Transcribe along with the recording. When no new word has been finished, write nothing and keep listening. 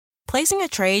Placing a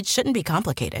trade shouldn't be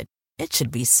complicated. It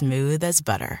should be smooth as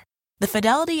butter. The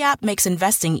Fidelity app makes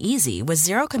investing easy with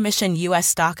zero commission U.S.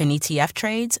 stock and ETF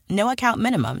trades, no account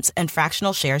minimums, and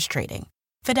fractional shares trading.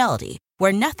 Fidelity,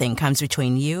 where nothing comes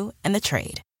between you and the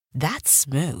trade. That's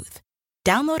smooth.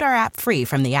 Download our app free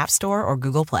from the App Store or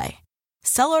Google Play.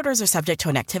 Sell orders are subject to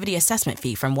an activity assessment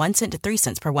fee from 1 cent to 3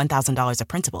 cents per $1,000 of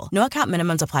principal. No account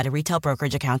minimums apply to retail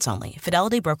brokerage accounts only.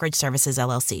 Fidelity Brokerage Services,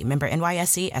 LLC. Member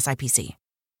NYSE, SIPC.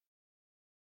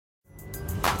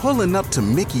 Pulling up to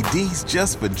Mickey D's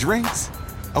just for drinks?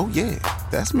 Oh yeah,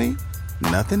 that's me.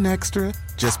 Nothing extra,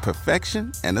 just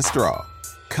perfection and a straw.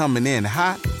 Coming in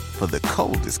hot for the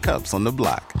coldest cups on the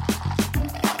block.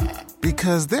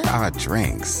 Because there are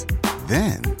drinks.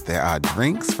 Then there are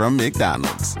drinks from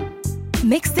McDonald's.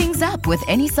 Mix things up with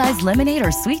any size lemonade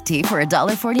or sweet tea for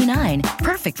 $1.49.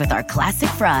 Perfect with our classic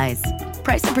fries.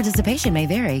 Price and participation may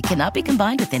vary. Cannot be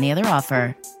combined with any other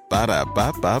offer.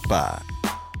 Ba-da-ba-ba-ba.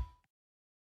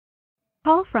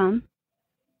 Call from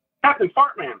Captain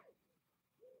Fartman.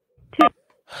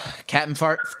 Captain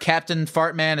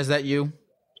Fartman, is that you?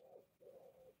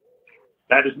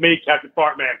 That is me, Captain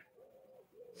Fartman.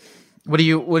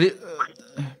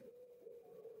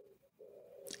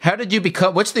 How did you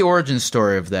become, what's the origin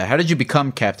story of that? How did you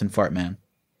become Captain Fartman?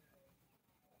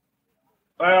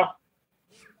 Well,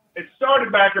 it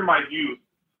started back in my youth.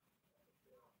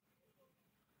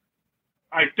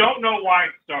 I don't know why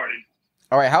it started.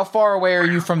 All right, how far away are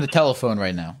you from the telephone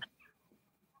right now?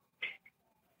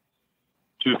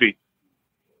 2 feet.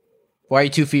 Why are you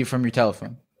 2 feet from your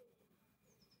telephone?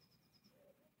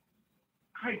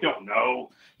 I don't know.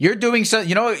 You're doing something.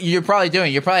 You know what you're probably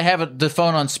doing? You probably have the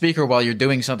phone on speaker while you're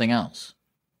doing something else.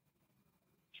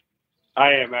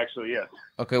 I am actually, yes.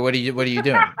 Okay, what are you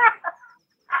doing?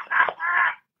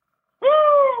 Woo!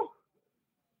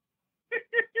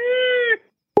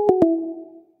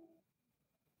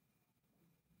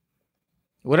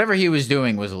 Whatever he was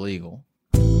doing was illegal.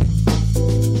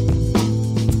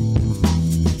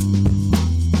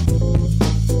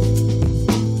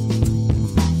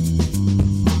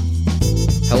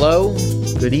 Hello,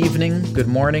 good evening, good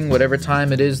morning, whatever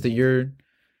time it is that you're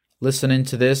listening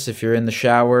to this. If you're in the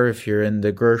shower, if you're in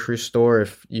the grocery store,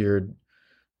 if you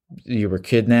were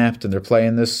kidnapped and they're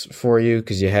playing this for you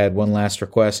because you had one last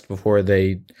request before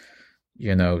they,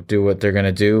 do what they're going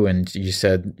to do. And you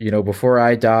said, before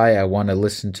I die, I want to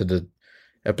listen to the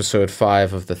episode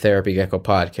 5 of the Therapy Gecko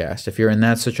podcast. If you're in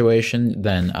that situation,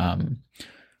 then,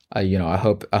 I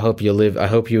hope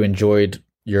you enjoyed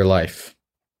your life.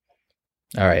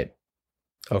 All right.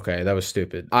 Okay, that was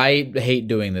stupid. I hate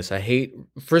doing this.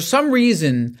 For some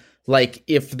reason, like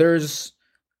if there's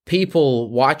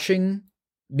people watching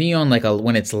me on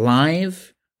when it's live,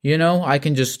 I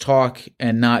can just talk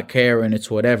and not care and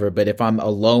it's whatever. But if I'm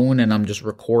alone and I'm just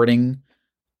recording,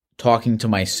 talking to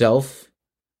myself,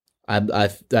 I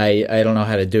don't know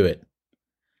how to do it.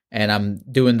 And I'm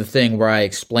doing the thing where I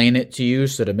explain it to you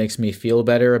so that it makes me feel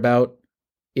better about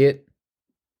it.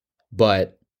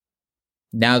 But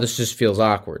now this just feels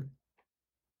awkward.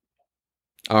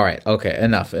 All right. Okay.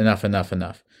 Enough.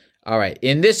 All right.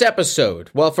 In this episode,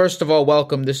 well, first of all,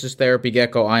 welcome. This is Therapy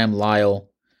Gecko. I am Lyle.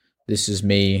 This is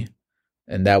me.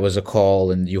 And that was a call,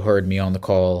 and you heard me on the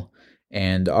call.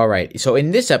 And all right. So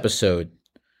in this episode,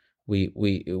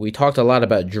 we talked a lot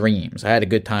about dreams. I had a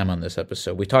good time on this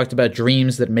episode. We talked about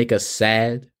dreams that make us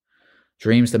sad,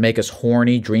 dreams that make us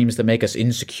horny, dreams that make us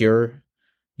insecure,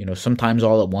 sometimes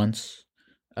all at once.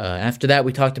 After that,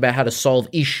 we talked about how to solve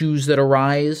issues that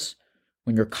arise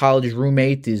when your college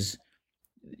roommate is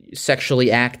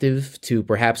sexually active to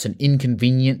perhaps an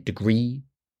inconvenient degree.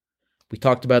 We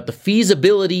talked about the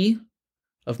feasibility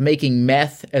of making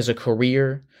meth as a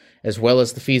career, as well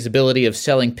as the feasibility of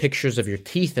selling pictures of your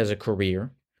teeth as a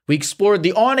career. We explored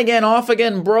the on-again,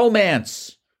 off-again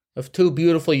bromance of two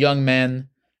beautiful young men,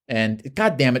 and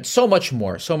God damn it, so much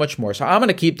more. So I'm going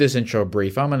to keep this intro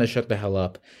brief. I'm going to shut the hell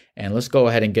up, and let's go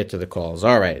ahead and get to the calls.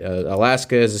 All right,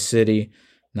 Alaska is a city,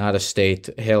 not a state.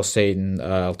 Hail Satan.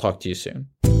 I'll talk to you soon.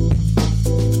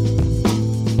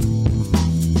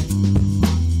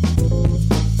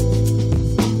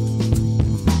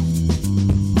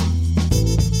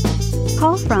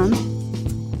 Call from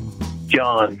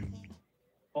John.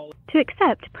 To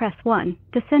accept, press 1.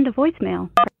 To send a voicemail.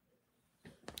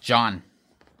 John.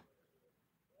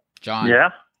 Yeah?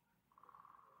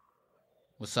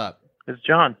 What's up? It's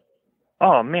John.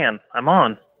 Oh, man, I'm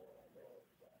on.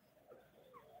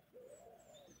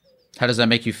 How does that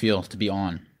make you feel to be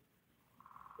on?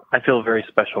 I feel very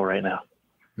special right now.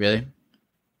 Really?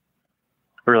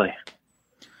 Really.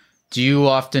 Do you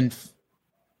often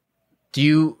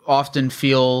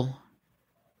feel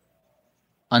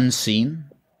unseen?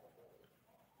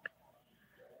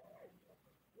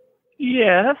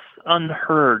 Yes,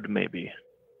 unheard maybe.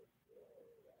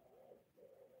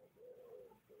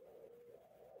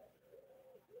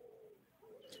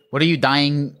 What are you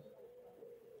dying?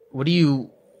 What do you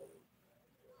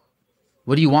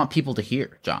want people to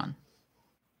hear, John?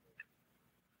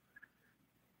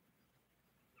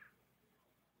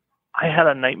 I had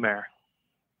a nightmare.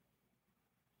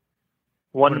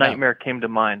 One nightmare came to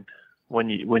mind when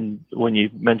you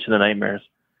mentioned the nightmares.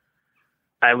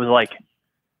 I was like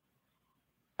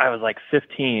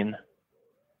 15,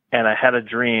 and I had a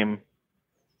dream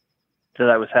that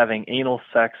I was having anal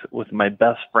sex with my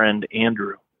best friend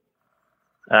Andrew.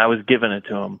 And I was giving it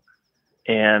to him,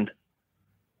 and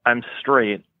I'm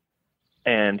straight,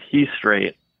 and he's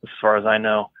straight as far as I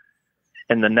know.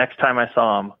 And the next time I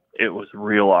saw him, it was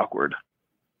real awkward.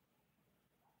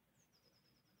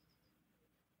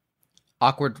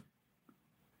 Awkward.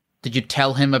 Did you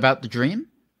tell him about the dream?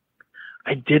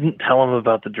 I didn't tell him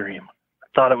about the dream. I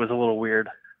thought it was a little weird.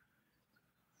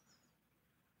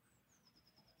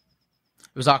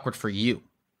 It was awkward for you.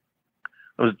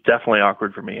 It was definitely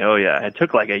awkward for me. Oh, yeah. It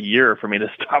took like a year for me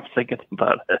to stop thinking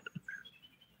about it.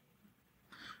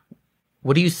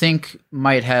 What do you think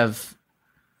might have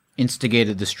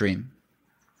instigated this dream?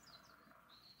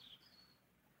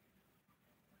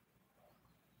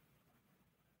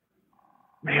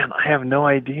 Man, I have no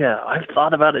idea. I've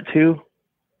thought about it too.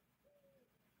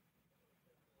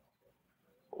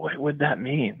 What would that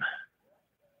mean?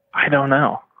 I don't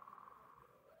know.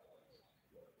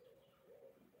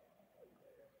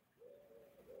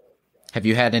 Have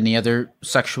you had any other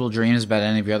sexual dreams about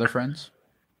any of your other friends?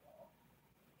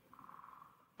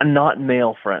 Not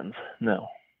male friends, no.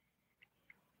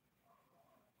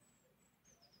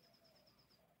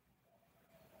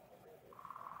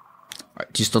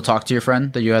 Do you still talk to your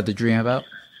friend that you had the dream about?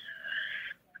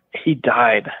 He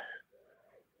died.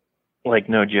 Like,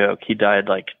 no joke. He died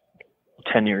like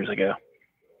 10 years ago.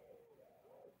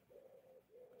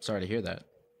 Sorry to hear that.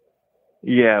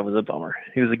 Yeah, it was a bummer.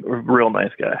 He was a real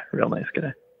nice guy. Real nice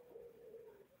guy.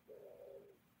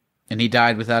 And he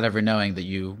died without ever knowing that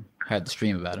you had the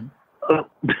dream about him?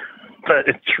 That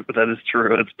is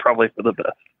true. It's probably for the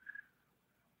best.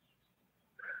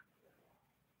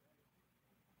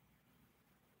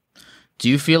 Do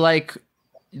you feel like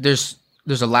there's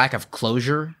a lack of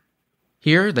closure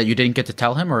here that you didn't get to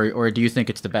tell him, or do you think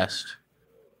it's the best?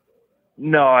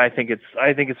 No, I think it's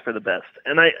for the best.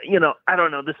 And I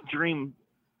don't know, this dream,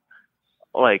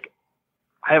 like,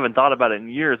 I haven't thought about it in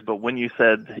years, but when you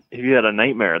said you had a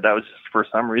nightmare, that was just, for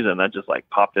some reason, that just like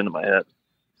popped into my head.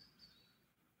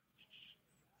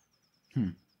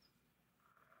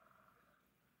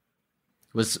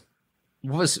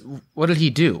 What did he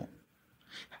do?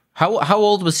 How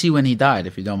old was he when he died,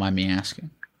 if you don't mind me asking?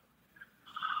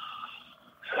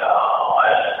 So,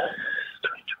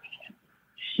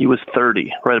 he was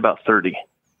 30, right about 30.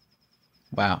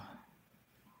 Wow.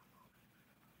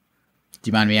 Do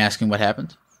you mind me asking what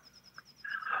happened?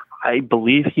 I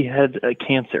believe he had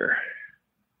cancer.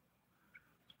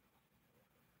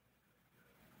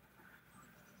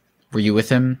 Were you with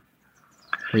him?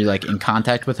 Were you like in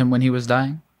contact with him when he was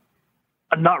dying?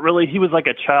 Not really. He was like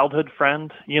a childhood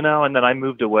friend, and then I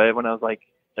moved away when I was like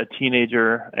a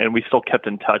teenager, and we still kept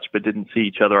in touch, but didn't see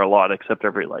each other a lot except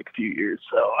every like few years.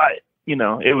 So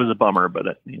it was a bummer, but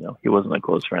he wasn't a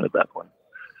close friend at that point.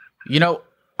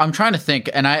 I'm trying to think,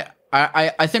 and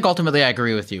I think ultimately I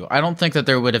agree with you. I don't think that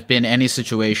there would have been any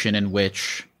situation in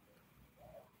which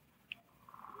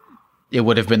it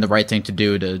would have been the right thing to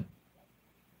do to,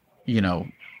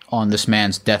 on this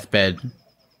man's deathbed,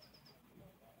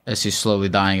 as he's slowly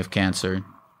dying of cancer,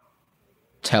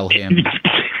 tell him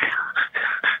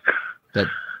that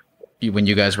when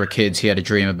you guys were kids, you had a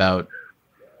dream about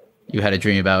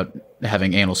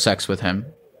having anal sex with him.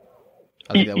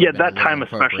 That time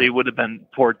especially would have been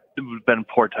poor. It would have been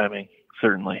poor timing.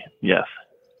 Certainly, yes.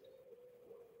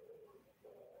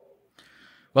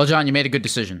 Well, John, you made a good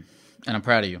decision, and I'm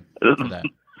proud of you for that.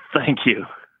 Thank you.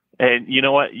 And you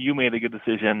know what? You made a good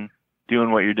decision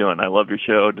doing what you're doing. I love your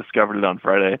show. Discovered it on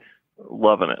Friday.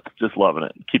 Loving it. Just loving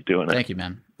it. Keep doing it. Thank you,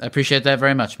 man. I appreciate that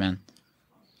very much, man.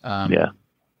 Yeah.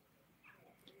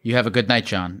 You have a good night,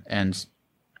 John. And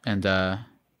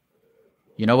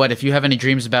you know what? If you have any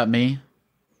dreams about me,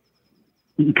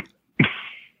 you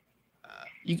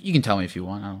can tell me if you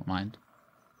want. I don't mind.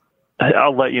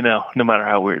 I'll let you know, no matter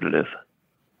how weird it is.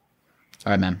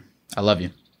 All right, man. I love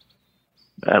you.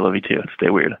 I love you too.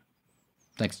 Stay weird.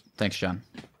 Thanks, John.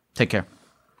 Take care.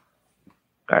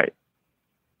 All right.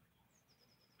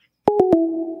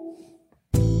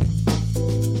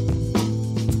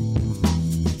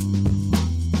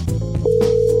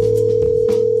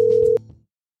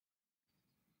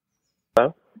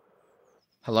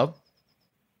 Hello?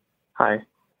 Hi,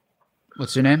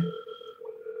 What's your name?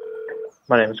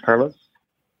 my name is Carlos.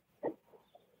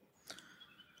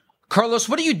 Carlos,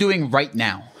 what are you doing right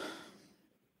now?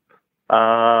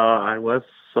 I was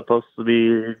supposed to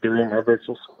be doing my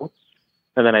virtual school,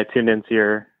 and then I tuned into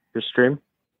your stream.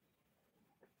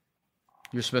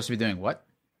 You're supposed to be doing what?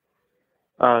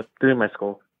 Doing my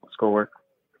schoolwork.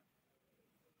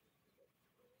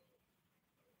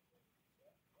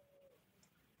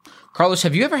 Carlos,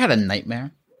 have you ever had a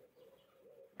nightmare?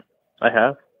 I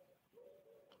have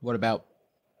What about?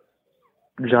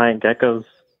 giant geckos.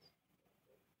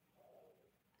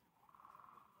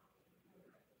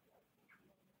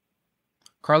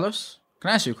 Carlos,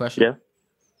 can I ask you a question? Yeah,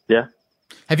 yeah,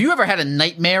 Have you ever had a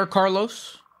nightmare,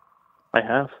 Carlos? I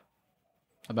have.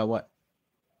 About what?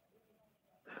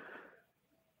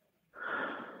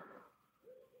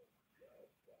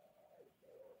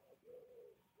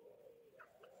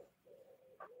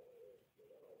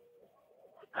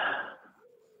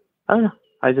 I don't know.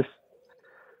 I just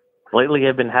lately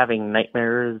I've been having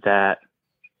nightmares that,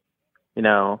 you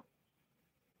know,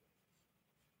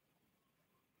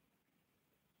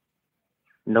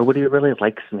 nobody really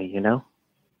likes me. You know?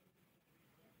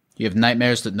 You have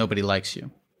nightmares that nobody likes you.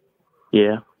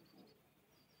 Yeah.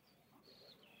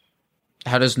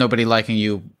 How does nobody liking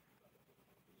you?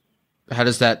 How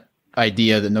does that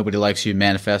idea that nobody likes you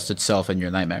manifest itself in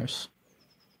your nightmares?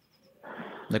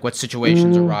 Like, what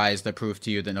situations arise that prove to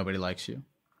you that nobody likes you?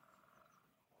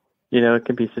 You know, it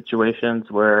can be situations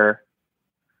where,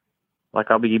 like,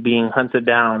 I'll be being hunted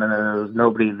down and there's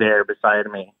nobody there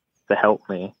beside me to help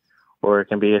me. Or it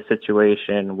can be a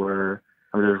situation where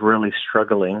I'm just really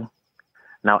struggling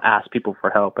and I'll ask people for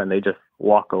help and they just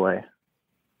walk away.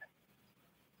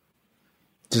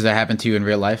 Does that happen to you in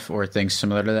real life or things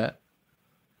similar to that?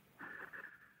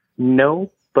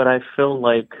 No, but I feel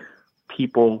like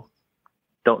people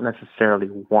don't necessarily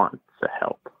want to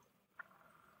help.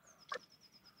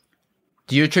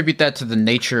 Do you attribute that to the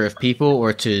nature of people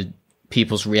or to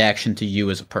people's reaction to you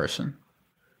as a person?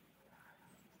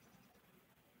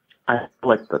 I feel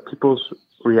like the people's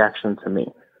reaction to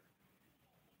me.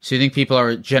 So you think people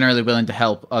are generally willing to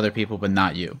help other people but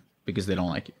not you because they don't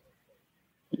like you?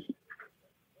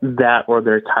 That or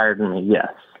they're tired of me,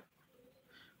 yes.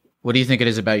 What do you think it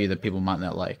is about you that people might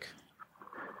not like?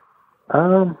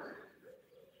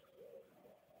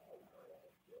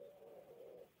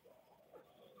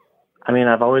 I mean,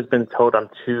 I've always been told I'm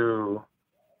too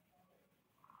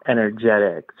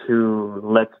energetic, to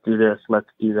let's do this, let's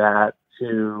do that,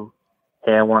 to,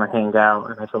 hey, I want to hang out,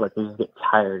 and I feel like I just get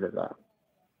tired of that.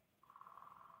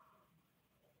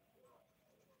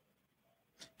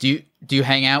 Do you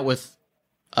hang out with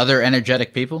other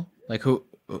energetic people? Like who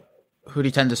do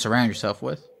you tend to surround yourself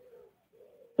with?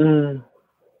 My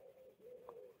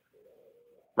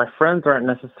friends aren't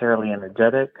necessarily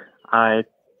energetic. I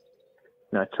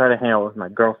try to hang out with my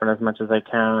girlfriend as much as I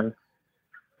can,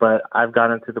 but I've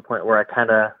gotten to the point where I kind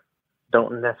of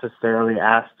don't necessarily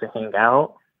ask to hang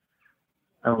out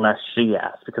unless she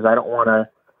asks, because I don't want to,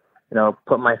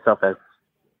 put myself as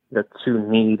too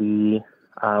needy.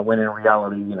 When in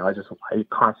reality, I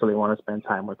constantly want to spend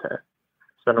time with her.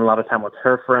 Spend a lot of time with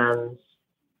her friends.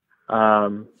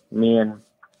 Me and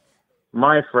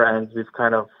my friends, we've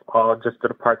kind of all just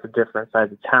did parts of different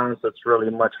sides of town, so it's really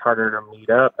much harder to meet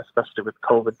up, especially with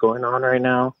COVID going on right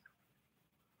now.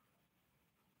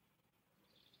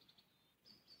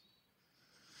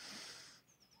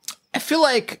 I feel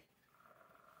like.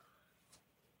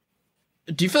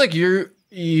 Do you feel like your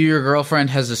girlfriend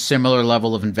has a similar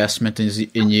level of investment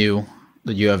in you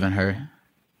that you have in her?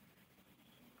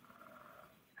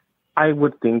 I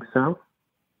would think so.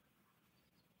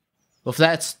 Well, if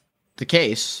that's the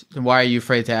case, then why are you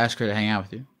afraid to ask her to hang out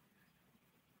with you?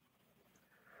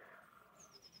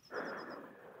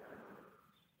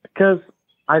 Because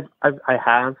I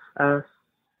have asked.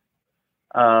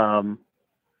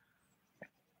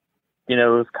 It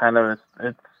was kind of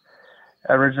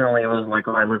originally it was like,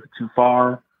 I live too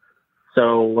far.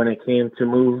 So when it came to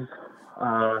move,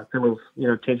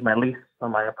 change my lease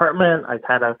on my apartment, I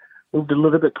kind of moved a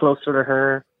little bit closer to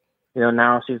her.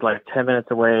 Now she's like 10 minutes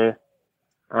away.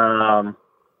 But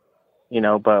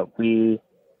we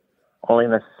only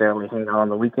necessarily hang out on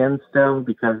the weekends still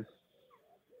because,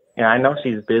 I know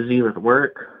she's busy with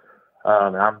work.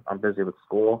 I'm busy with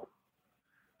school,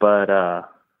 but, I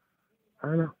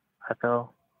don't know.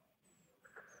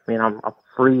 I'm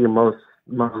free most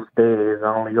days.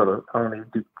 I only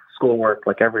do schoolwork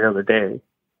like every other day.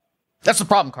 That's the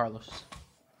problem, Carlos.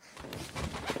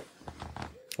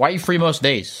 Why are you free most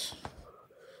days?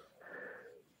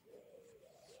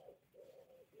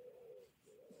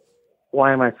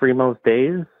 why am I free most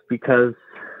days? Because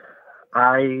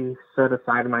I set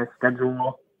aside my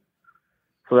schedule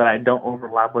so that I don't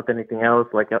overlap with anything else.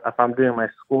 Like if I'm doing my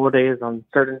school days on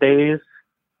certain days,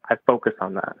 I focus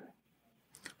on that.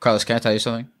 Carlos, can I tell you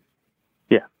something?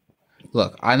 Yeah.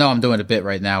 Look, I know I'm doing a bit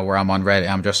right now where I'm on Reddit,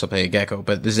 I'm dressed up like a gecko,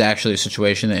 but this is actually a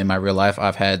situation that in my real life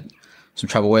I've had some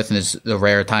trouble with, and it's the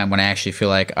rare time when I actually feel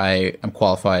like I am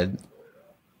qualified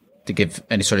to give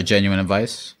any sort of genuine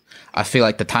advice. I feel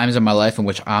like the times in my life in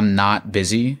which I'm not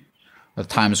busy are the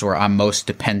times where I'm most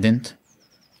dependent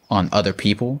on other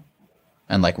people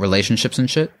and like relationships and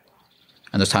shit.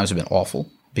 And those times have been awful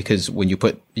because when you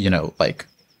put, like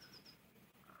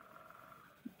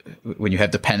when you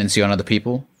have dependency on other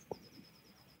people,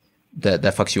 that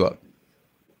fucks you up.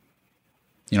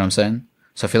 You know what I'm saying?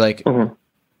 So I feel like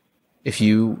if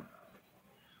you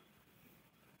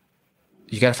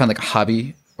gotta find like a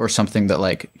hobby or something that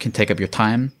like can take up your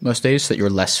time most days so that you're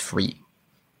less free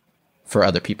for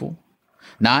other people.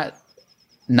 Not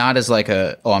as like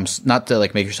not to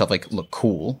like make yourself like look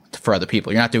cool for other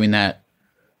people. You're not doing that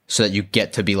so that you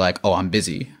get to be like, oh, I'm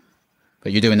busy.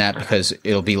 But you're doing that because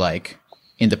it'll be like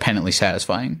independently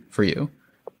satisfying for you.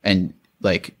 And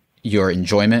like your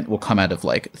enjoyment will come out of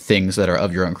like things that are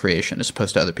of your own creation as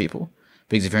opposed to other people.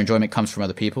 Because if your enjoyment comes from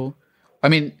other people, I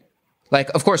mean, like,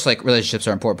 of course, like relationships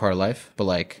are an important part of life, but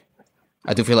like,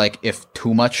 I do feel like if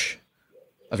too much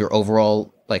of your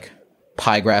overall like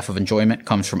pie graph of enjoyment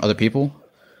comes from other people,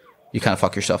 you kind of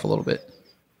fuck yourself a little bit.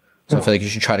 So I feel like you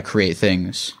should try to create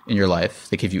things in your life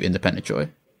that give you independent joy.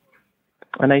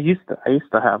 And I used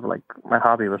to have like my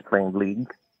hobby was playing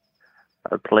League. I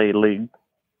would play League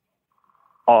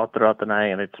all throughout the night,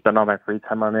 and I'd spend all my free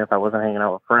time on it if I wasn't hanging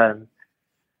out with friends.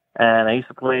 And I used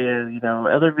to play,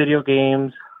 other video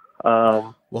games.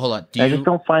 Well, hold on. I just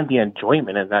don't find the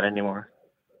enjoyment in that anymore.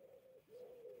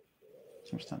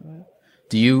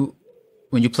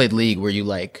 When you played League, were you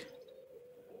like,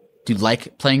 do you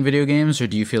like playing video games, or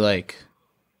do you feel like,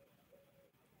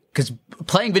 because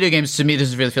playing video games to me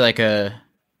doesn't really feel like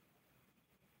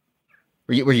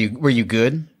were you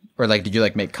good, or like did you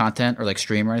like make content or like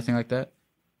stream or anything like that?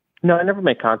 No, I never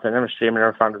made content. I never streamed. I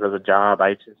never found it as a job.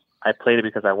 I played it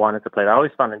because I wanted to play it. I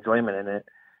always found enjoyment in it.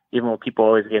 Even when people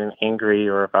always getting angry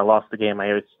or if I lost the game,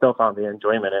 I still found the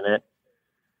enjoyment in it.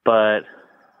 But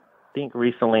I think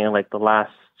recently in like the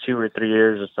last 2 or 3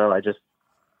 years or so,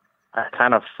 I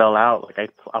kind of fell out.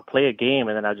 Like I'll play a game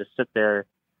and then I'll just sit there,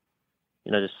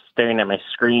 just staring at my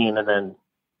screen and then,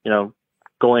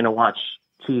 going to watch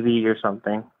TV or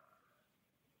something.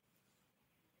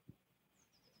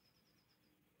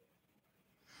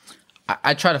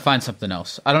 I try to find something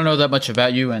else. I don't know that much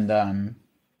about you,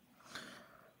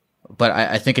 but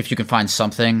I think if you can find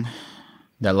something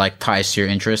that like ties to your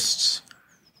interests,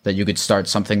 that you could start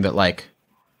something that like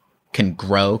can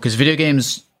grow. Because video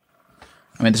games,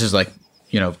 I mean, this is like,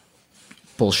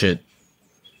 bullshit,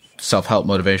 self-help,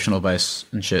 motivational advice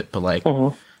and shit. But like,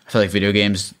 I feel like video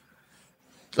games,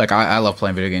 like I love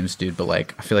playing video games, dude. But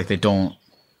like, I feel like they don't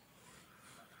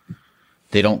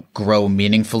grow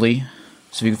meaningfully.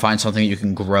 So if you can find something you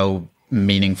can grow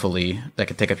meaningfully that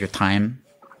can take up your time.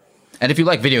 And if you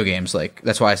like video games, like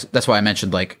that's why I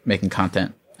mentioned like making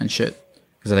content and shit,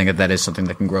 because I think that is something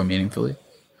that can grow meaningfully.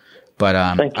 But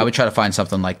I would try to find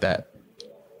something like that,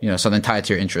 something tied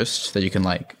to your interests that you can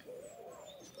like,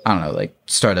 I don't know, like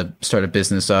start a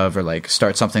business of, or like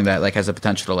start something that like has the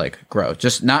potential to like grow.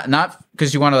 Just not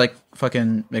because you want to like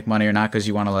fucking make money, or not because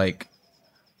you want to like,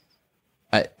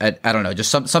 I don't know, just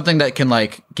something that can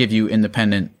like give you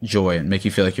independent joy and make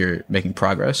you feel like you're making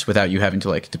progress without you having to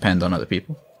like depend on other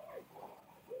people.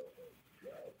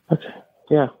 Okay.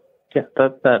 Yeah.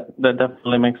 That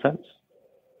definitely makes sense.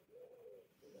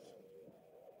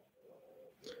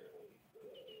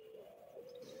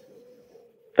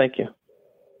 Thank you.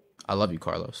 I love you,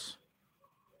 Carlos.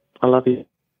 I love you,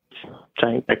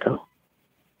 Giant Echo.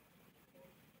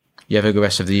 You have a good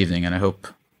rest of the evening, and I hope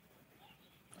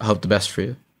the best for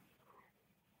you.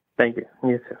 Thank you.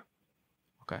 You too.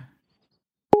 Okay.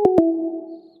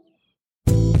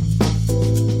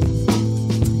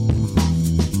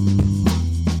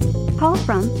 Call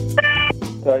from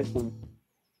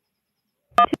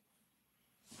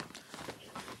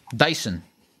Dyson.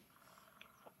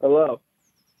 Hello.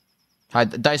 Hi,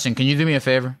 Dyson. Can you do me a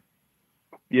favor?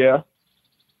 Yeah.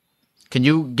 Can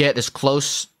you get as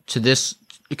close to this?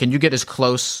 Can you get as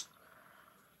close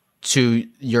to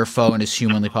your phone as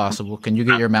humanly possible? Can you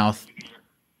get your mouth,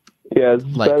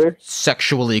 like better?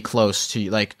 Sexually close to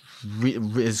you, like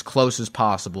as close as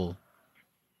possible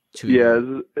to? Yeah.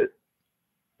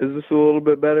 Is this a little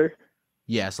bit better?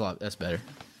 Yeah, it's a lot. That's better.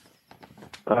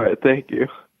 All right. Thank you.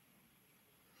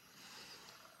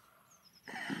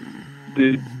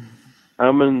 Dude,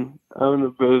 I'm in a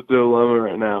bit of a dilemma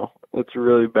right now. It's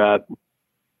really bad.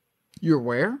 You're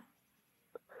where?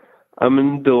 I'm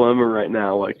in a dilemma right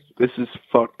now. Like, this is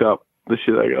fucked up, the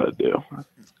shit I gotta do.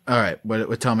 All right,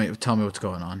 but tell me what's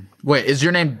going on. Wait, is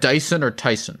your name Dyson or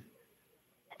Tyson?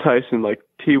 Tyson, like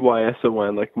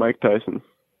Tyson, like Mike Tyson.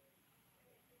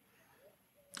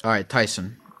 All right,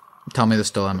 Tyson, tell me this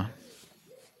dilemma.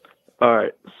 All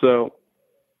right, so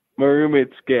my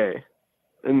roommate's gay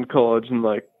in college, and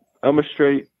like I'm a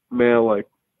straight male. Like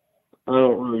I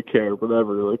don't really care,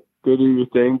 whatever. Like go do your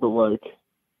thing, but like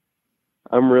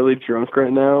I'm really drunk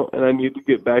right now, and I need to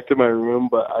get back to my room.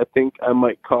 But I think I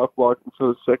might cock block him for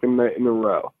the second night in a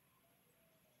row.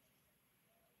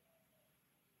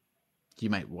 You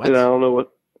might what? And I don't know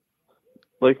what.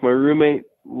 Like my roommate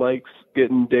likes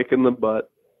getting dick in the butt.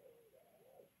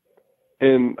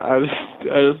 And I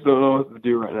just don't know what to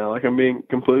do right now. Like, I'm being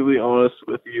completely honest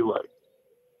with you. Like,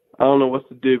 I don't know what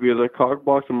to do because I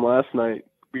cockblocked him last night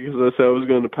because I said I was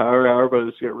going to Power Hour, but I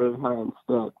just got rid of high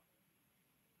instead.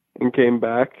 And came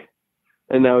back.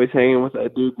 And now he's hanging with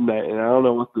that dude tonight, and I don't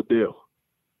know what to do.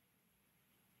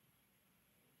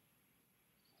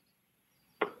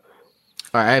 All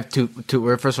right, I have two.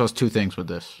 First of all, two things with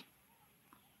this.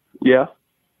 Yeah.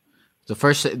 The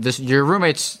first, your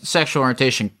roommate's sexual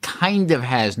orientation kind of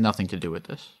has nothing to do with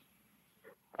this.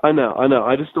 I know.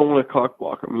 I just don't want to cock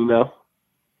block him, you know?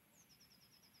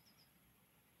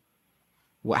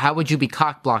 Well, how would you be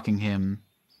cock blocking him?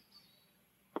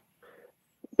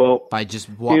 Well, by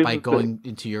going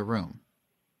into your room.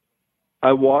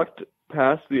 I walked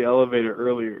past the elevator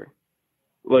earlier,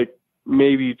 like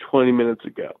maybe 20 minutes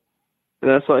ago.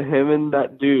 And I saw him and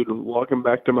that dude walking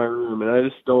back to my room, and I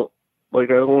just don't. Like,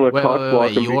 I don't want to cock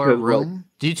block him your because, room?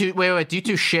 Like, do you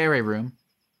two share a room?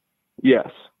 Yes.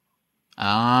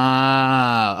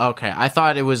 Ah, okay. I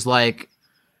thought it was like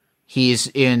he's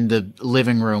in the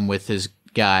living room with his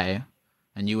guy,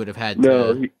 and you would have had to...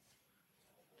 No,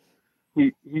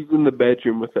 he's in the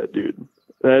bedroom with that dude.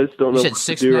 And I just don't know what to do right now. You said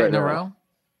sixth night in a row?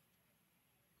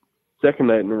 Second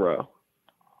night in a row.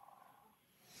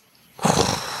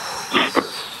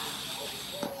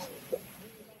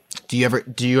 Do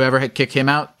you ever kick him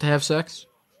out to have sex?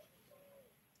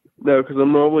 No, because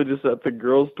I'm normally just at the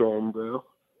girls' dorm, bro.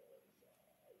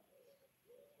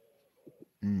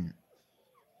 Mm.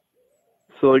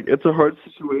 So, like, it's a hard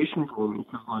situation for me,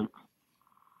 because, like,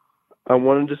 I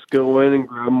want to just go in and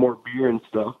grab more beer and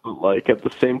stuff, but, like, at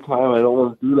the same time, I don't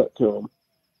want to do that to him.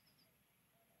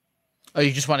 Oh,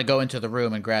 you just want to go into the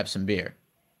room and grab some beer?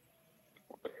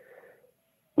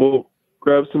 Well,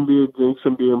 grab some beer, drink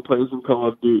some beer, and play some Call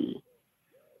of Duty.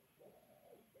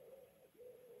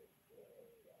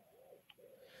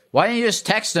 Why don't you just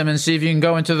text them and see if you can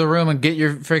go into the room and get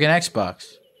your freaking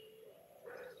Xbox?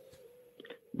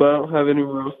 But I don't have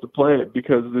anywhere else to play it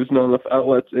because there's not enough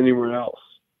outlets anywhere else.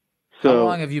 So how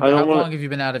long have you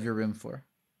been out of your room for?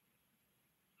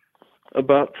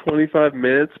 About 25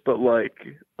 minutes, but like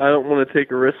I don't want to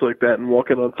take a risk like that and walk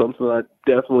in on something I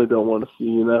definitely don't want to see,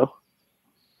 you know?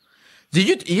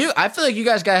 Did you? I feel like you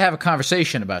guys gotta have a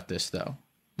conversation about this, though.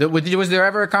 Was there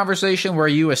ever a conversation where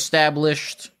you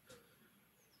established,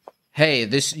 hey,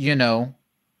 this, you know,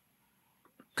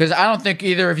 because I don't think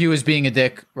either of you is being a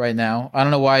dick right now. I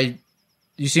don't know why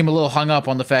you seem a little hung up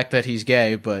on the fact that he's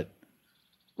gay, but.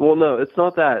 Well, no, it's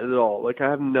not that at all. Like, I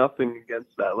have nothing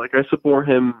against that. Like, I support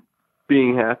him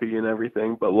being happy and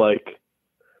everything, but like,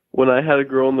 when I had a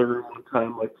girl in the room one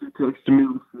time, like, she texted me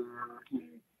before he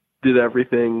did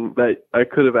everything that I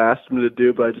could have asked him to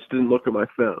do, but I just didn't look at my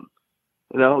phone.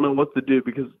 And I don't know what to do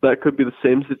because that could be the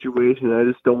same situation. I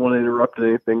just don't want to interrupt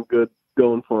anything good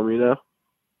going for me, you know?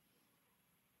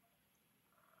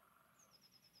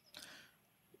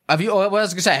 Have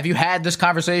you had this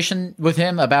conversation with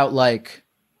him about, like,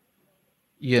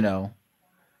 you know,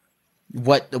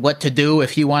 what to do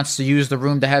if he wants to use the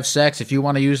room to have sex, if you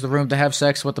want to use the room to have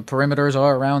sex, what the perimeters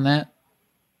are around that?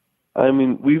 I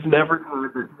mean, we've never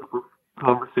had that type of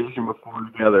conversation before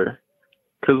together.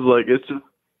 Because, like, it's just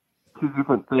two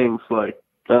different things. Like,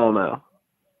 I don't know.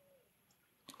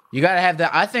 You got to have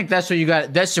that. I think that's what you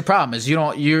got. That's your problem is you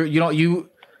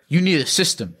need a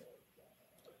system.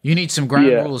 You need some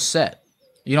ground rules set.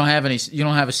 You don't have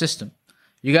a system.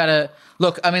 You got to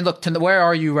look. I mean, look, where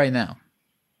are you right now?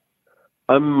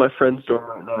 I'm in my friend's dorm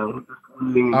right now.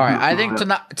 All right. I think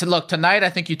tonight, I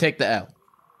think you take the L.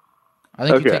 I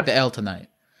think you take the L tonight.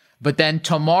 But then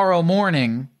tomorrow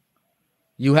morning,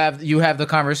 you have the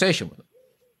conversation with him.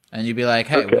 And you'd be like,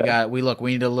 hey, we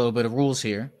need a little bit of rules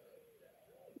here.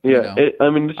 Yeah, you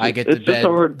know, I get the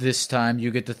bed this time,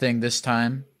 you get the thing this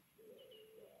time.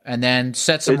 and then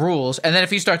set some rules. And then if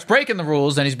he starts breaking the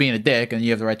rules, then he's being a dick, and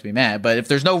you have the right to be mad. But if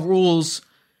there's no rules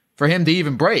for him to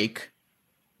even break,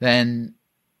 then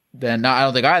I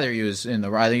don't think either of you is in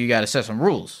the right. I think you got to set some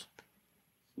rules.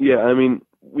 Yeah, I mean,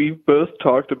 we've both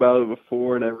talked about it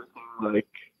before and everything. Like,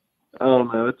 I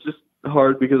don't know. It's just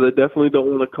hard because I definitely don't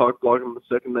want to cock block him the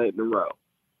second night in a row.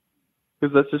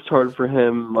 Because that's just hard for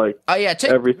him. Like,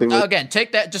 everything. Again,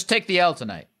 take that. Just take the L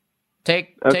tonight.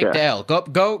 Take the L.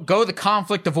 Go the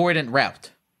conflict avoidant route,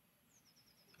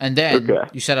 and then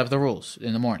you set up the rules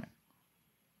in the morning.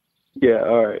 Yeah.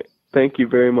 All right. Thank you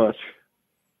very much.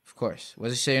 Of course. What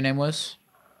did you say your name was?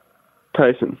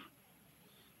 Tyson.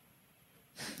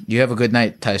 You have a good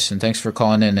night, Tyson. Thanks for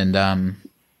calling in, and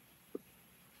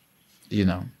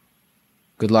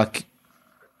good luck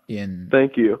in.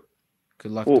 Thank you.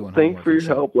 Good luck. Well, thanks for your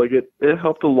help. Like it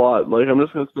helped a lot. Like I'm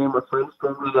just gonna stay in my friend's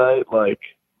room tonight. Like,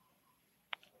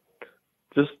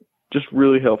 just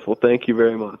really helpful. Thank you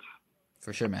very much.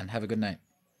 For sure, man. Have a good night.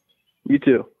 You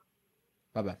too.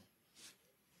 Bye bye.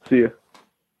 See you.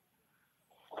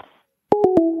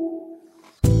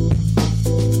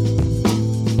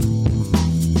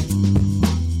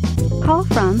 Call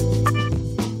from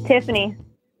Tiffany.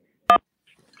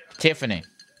 Tiffany.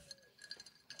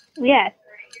 Yes.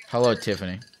 Hello,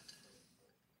 Tiffany.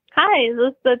 Hi, is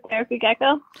this the Therapy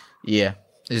Gecko? Yeah.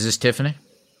 Is this Tiffany?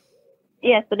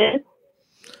 Yes, it is.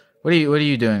 What are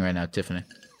you doing right now, Tiffany?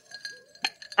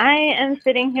 I am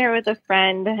sitting here with a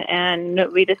friend,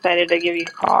 and we decided to give you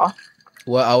a call.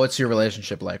 Well, what's your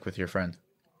relationship like with your friend?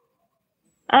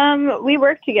 We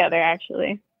work together,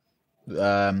 actually.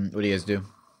 What do you guys do?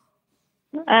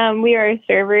 We are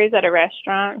servers at a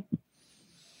restaurant.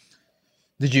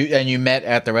 You met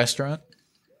at the restaurant?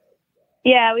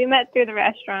 Yeah, we met through the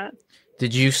restaurant.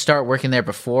 Did you start working there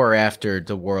before or after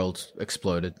the world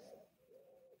exploded?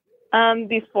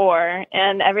 Before,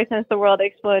 and ever since the world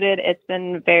exploded, it's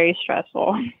been very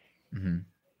stressful. Mm-hmm.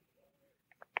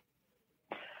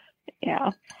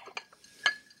 Yeah.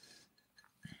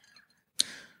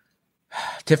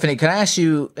 Tiffany, can I ask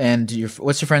you,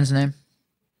 what's your friend's name?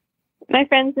 My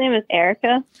friend's name is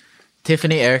Erica.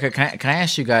 Tiffany, Erica, can I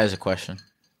ask you guys a question?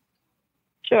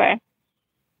 Sure.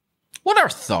 What are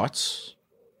thoughts?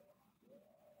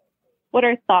 What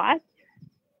are thoughts?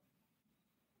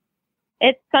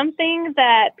 It's something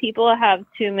that people have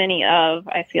too many of,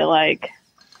 I feel like.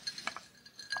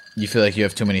 You feel like you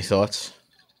have too many thoughts?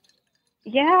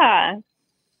 Yeah.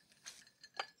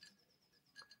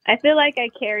 I feel like I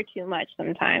care too much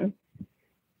sometimes.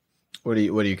 What do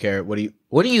you care?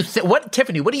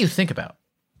 Tiffany, what do you think about?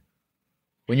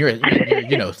 When you're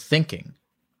thinking?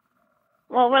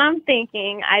 Well, when I'm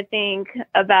thinking, I think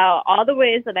about all the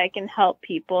ways that I can help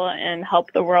people and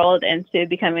help the world into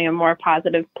becoming a more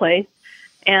positive place.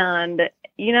 And,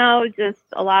 just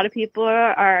a lot of people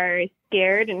are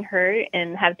scared and hurt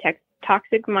and have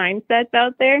toxic mindsets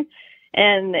out there.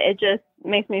 And it just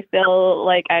makes me feel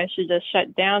like I should just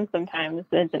shut down sometimes.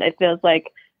 And it feels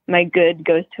like my good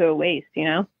goes to a waste,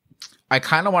 I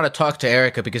kind of want to talk to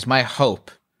Erica because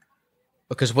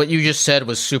because what you just said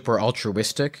was super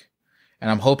altruistic. And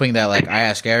I'm hoping that, I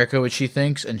ask Erica what she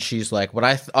thinks, and she's like,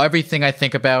 everything I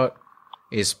think about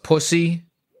is pussy,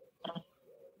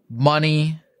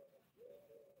 money.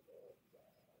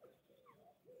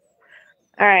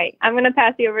 All right. I'm going to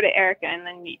pass you over to Erica, and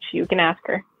then you can ask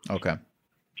her. Okay.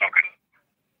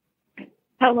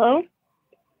 Hello?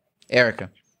 Erica.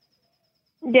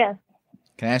 Yes.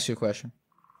 Can I ask you a question?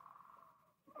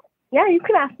 Yeah, you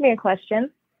can ask me a question.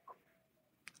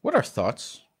 What are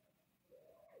thoughts?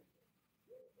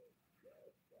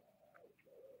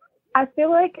 I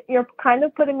feel like you're kind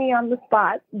of putting me on the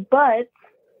spot, but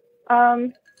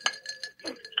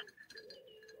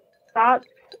thoughts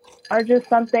are just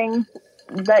something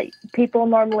that people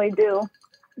normally do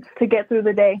to get through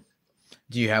the day.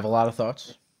 Do you have a lot of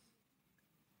thoughts?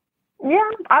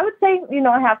 Yeah, I would say,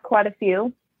 I have quite a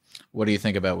few. What do you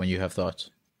think about when you have thoughts?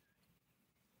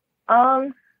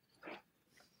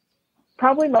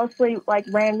 Probably mostly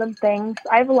random things.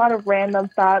 I have a lot of random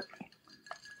thoughts.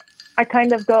 I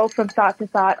kind of go from thought to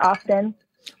thought often.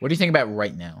 What do you think about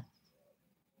right now?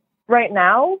 Right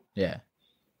now? Yeah.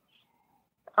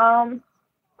 I'm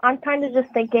kind of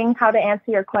just thinking how to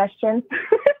answer your question.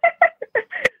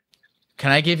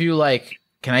 Can I give you a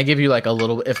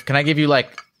little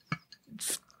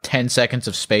 10 seconds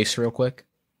of space real quick?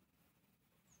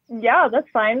 Yeah, that's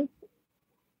fine.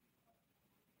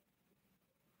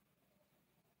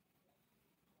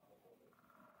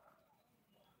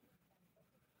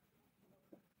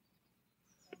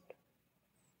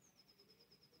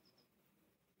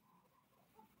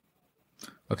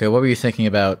 Okay, what were you thinking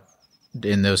about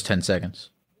in those 10 seconds?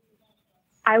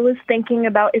 I was thinking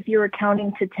about if you were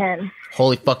counting to 10.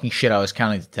 Holy fucking shit, I was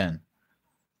counting to 10.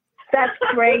 That's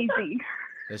crazy.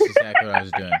 That's exactly what I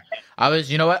was doing.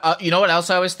 You know what else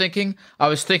I was thinking? I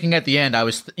was thinking at the end,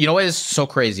 you know what is so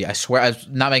crazy? I swear, I was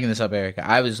not making this up, Erica.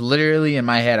 I was literally in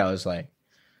my head, I was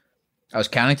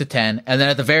counting to 10. And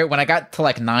then when I got to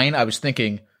like 9, I was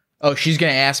thinking, oh, she's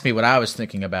going to ask me what I was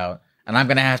thinking about. And I'm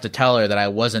going to have to tell her that I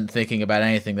wasn't thinking about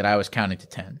anything, that I was counting to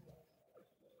 10.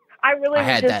 I really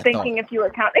was just thinking if you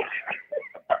were counting.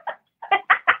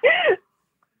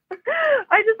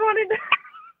 I just wanted to.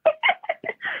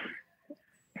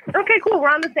 Okay, cool. We're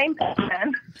on the same page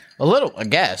then. A little, I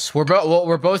guess.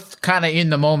 We're both kind of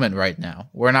in the moment right now.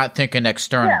 We're not thinking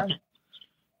externally.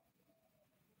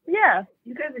 Yeah.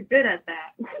 You guys are good at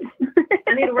that.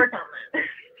 I need to work on that.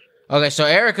 Okay, so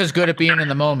Erica's good at being in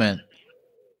the moment,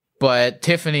 but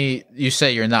Tiffany, you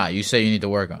say you're not. You say you need to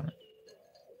work on it.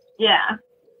 Yeah.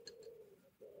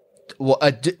 Well,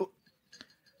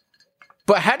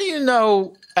 but how do you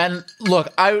know? And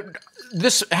look, how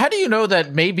do you know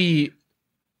that maybe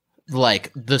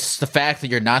like the fact that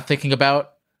you're not thinking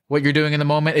about what you're doing in the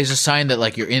moment is a sign that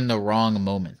like you're in the wrong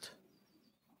moment?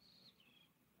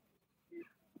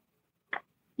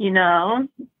 You know,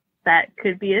 that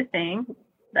could be a thing.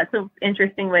 That's an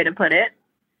interesting way to put it.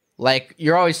 Like,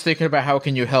 you're always thinking about how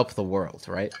can you help the world,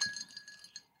 right?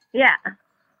 Yeah.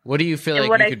 What do you feel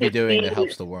like you could be doing that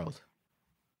helps the world?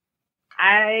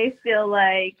 I feel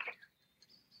like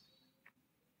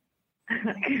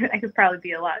I could probably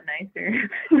be a lot nicer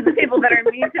to the people that are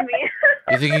mean to me.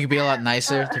 You think you could be a lot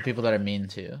nicer to people that are mean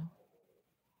to you?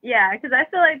 Yeah, because I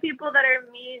feel like people that are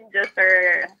mean just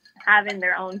are having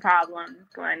their own problems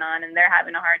going on, and they're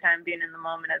having a hard time being in the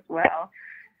moment as well.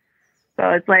 So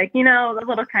it's like, you know, a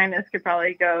little kindness could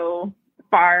probably go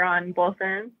far on both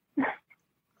ends.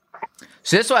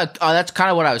 So that's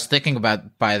kind of what I was thinking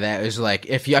about by that, is like,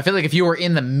 I feel like if you were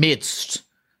in the midst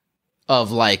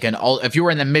of like if you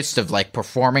were in the midst of like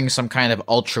performing some kind of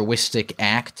altruistic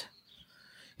act,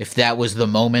 if that was the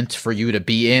moment for you to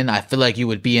be in, I feel like you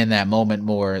would be in that moment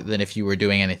more than if you were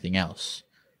doing anything else.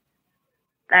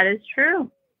 That is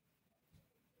true.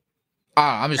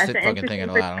 I'm just fucking thinking a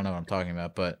lot. I don't know what I'm talking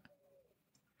about, but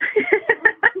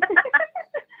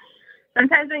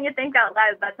sometimes when you think out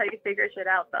loud, that's how you figure shit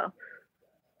out, though.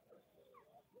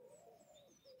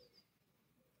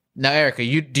 Now, Erica,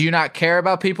 do you not care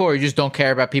about people, or you just don't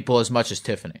care about people as much as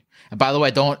Tiffany? And by the way,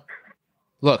 don't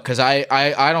look, because I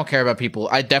don't care about people.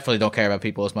 I definitely don't care about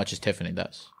people as much as Tiffany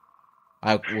does.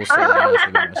 I will say that honestly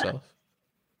about myself.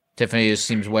 Tiffany just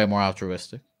seems way more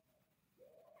altruistic.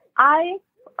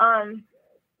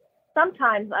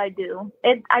 Sometimes I do.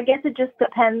 I guess it just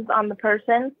depends on the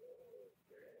person.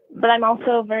 But I'm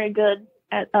also very good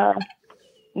at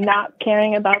not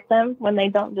caring about them when they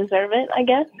don't deserve it, I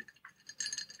guess.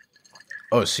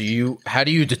 Oh, so how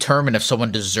do you determine if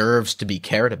someone deserves to be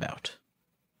cared about?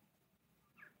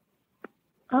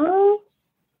 I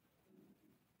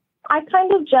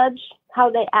kind of judge how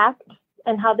they act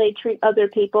and how they treat other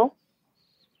people.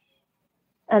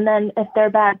 And then if they're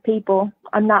bad people,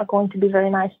 I'm not going to be very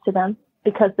nice to them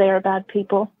because they are bad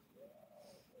people.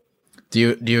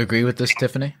 Do you agree with this,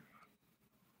 Tiffany?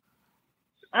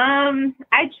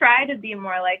 I try to be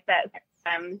more like that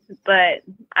sometimes, but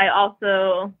I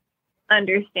also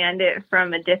understand it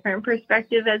from a different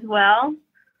perspective as well,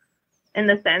 in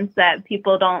the sense that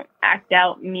people don't act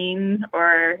out mean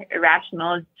or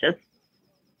irrational just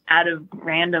out of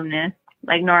randomness.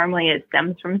 Like, normally it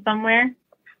stems from somewhere.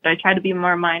 So I try to be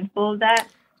more mindful of that.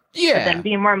 Yeah. But then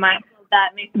being more mindful of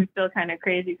that makes me feel kind of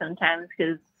crazy sometimes,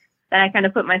 because then I kind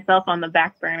of put myself on the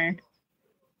back burner.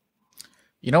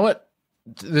 You know what?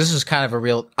 This is kind of a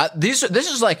real. This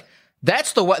is like,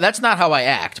 that's not how I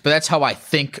act, but that's how I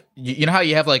think. You know how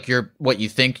you have like what you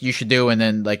think you should do, and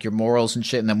then like your morals and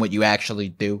shit, and then what you actually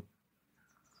do.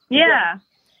 Yeah.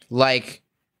 Like,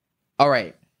 all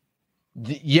right.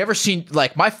 You ever seen,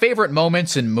 like, my favorite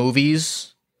moments in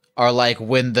movies are like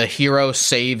when the hero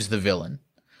saves the villain.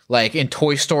 Like in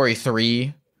Toy Story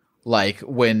 3, like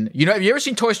when, have you ever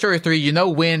seen Toy Story 3? You know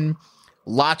when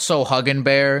Lotso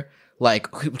Huggenbear, like,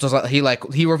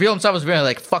 he revealed himself as a villain,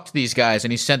 like, fucked these guys,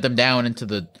 and he sent them down into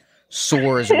the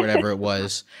sewers or whatever it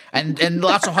was. And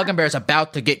Lotso Huggenbear is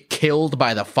about to get killed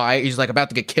by the fire. He's like about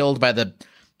to get killed by the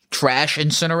trash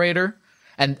incinerator.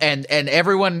 And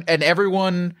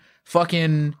everyone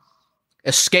fucking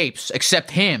escapes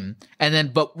except him. And then,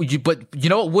 but you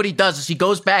know what Woody does is he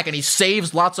goes back and he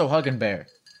saves Lotso Huggenbear.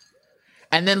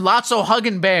 And then Lotso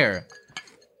Huggenbear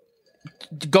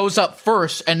goes up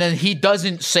first, and then he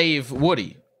doesn't save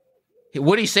Woody.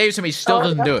 Woody saves him, he still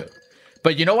doesn't do it.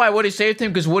 But you know why Woody saved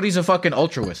him? Because Woody's a fucking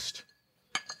altruist.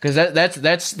 Because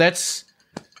that's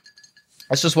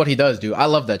just what he does, dude. I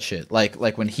love that shit.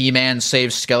 Like when He-Man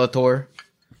saves Skeletor,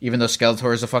 even though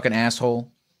Skeletor is a fucking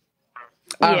asshole.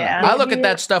 I look at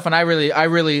that stuff and I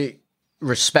really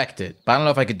respect it. But I don't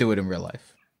know if I could do it in real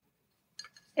life.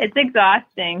 It's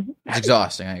exhausting. It's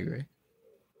exhausting. I agree.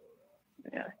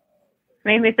 Yeah.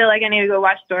 Makes me feel like I need to go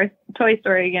watch Toy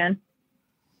Story again.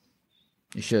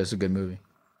 You should. It's a good movie.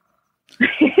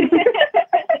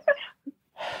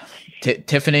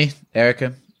 Tiffany,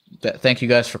 Erica, thank you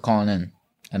guys for calling in,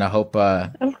 and I hope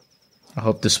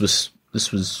this was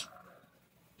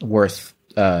worth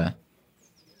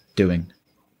doing.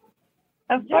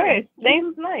 Of course.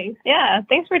 Thanks. Nice. Yeah.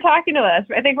 Thanks for talking to us.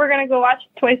 I think we're gonna go watch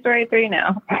Toy Story 3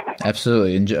 now.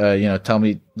 Absolutely, and tell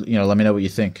me, let me know what you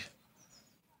think.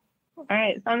 All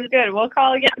right, sounds good. We'll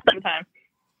call again sometime.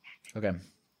 Okay.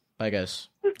 Bye, guys.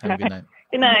 Have a good night.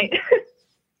 Good night.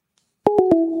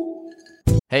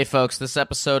 Hey, folks, this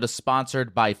episode is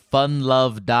sponsored by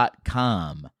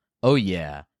funlove.com. Oh,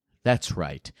 yeah, that's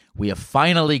right. We have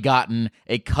finally gotten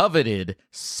a coveted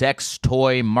sex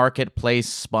toy marketplace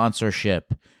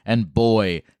sponsorship. And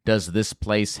boy, does this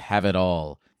place have it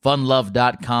all.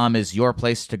 Funlove.com is your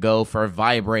place to go for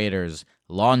vibrators,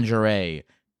 lingerie,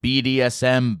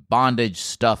 BDSM bondage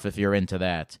stuff if you're into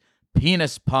that,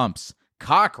 penis pumps,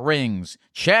 cock rings,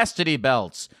 chastity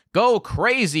belts. Go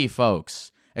crazy,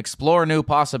 folks. Explore new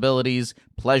possibilities,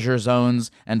 pleasure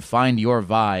zones, and find your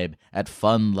vibe at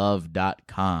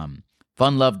funlove.com.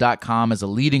 Funlove.com is a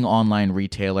leading online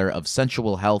retailer of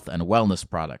sensual health and wellness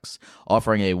products,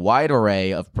 offering a wide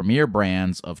array of premier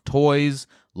brands of toys,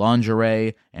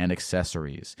 lingerie, and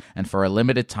accessories. And for a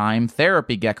limited time,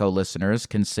 Therapy Gecko listeners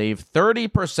can save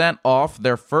 30% off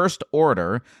their first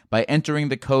order by entering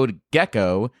the code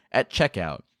GECKO at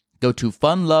checkout. Go to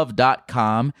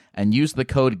funlove.com and use the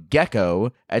code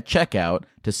GECKO at checkout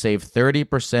to save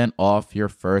 30% off your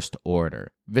first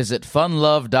order. Visit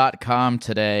funlove.com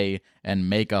today and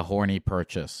make a horny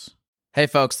purchase. Hey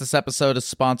folks, this episode is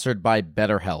sponsored by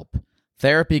BetterHelp.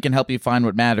 Therapy can help you find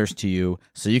what matters to you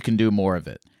so you can do more of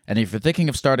it. And if you're thinking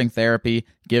of starting therapy,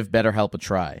 give BetterHelp a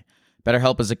try.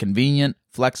 BetterHelp is a convenient,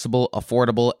 flexible,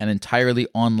 affordable, and entirely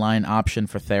online option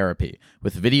for therapy,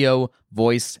 with video,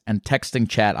 voice, and texting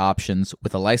chat options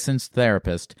with a licensed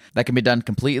therapist that can be done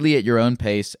completely at your own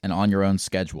pace and on your own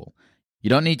schedule. You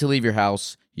don't need to leave your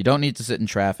house. You don't need to sit in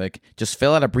traffic. Just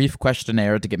fill out a brief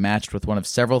questionnaire to get matched with one of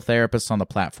several therapists on the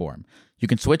platform. You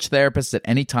can switch therapists at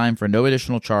any time for no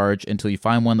additional charge until you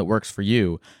find one that works for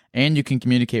you, and you can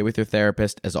communicate with your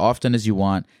therapist as often as you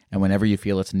want and whenever you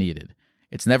feel it's needed.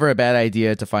 It's never a bad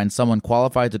idea to find someone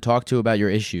qualified to talk to about your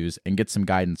issues and get some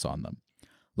guidance on them.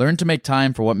 Learn to make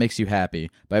time for what makes you happy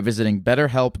by visiting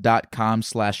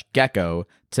betterhelp.com/gecko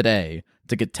today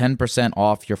to get 10%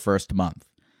 off your first month.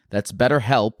 That's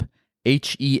BetterHelp,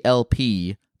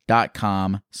 HELP.com/gecko.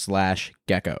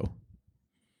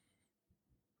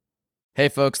 Hey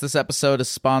folks, this episode is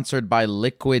sponsored by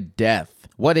Liquid Death.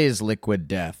 What is Liquid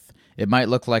Death? It might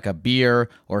look like a beer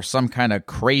or some kind of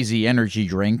crazy energy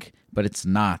drink, but it's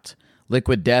not.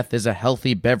 Liquid Death is a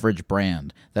healthy beverage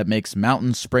brand that makes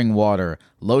mountain spring water,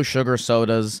 low-sugar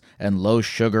sodas, and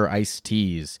low-sugar iced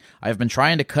teas. I've been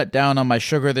trying to cut down on my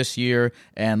sugar this year,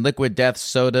 and Liquid Death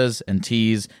sodas and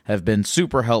teas have been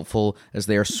super helpful as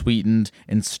they are sweetened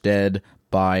instead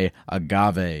by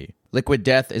agave. Liquid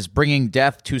Death is bringing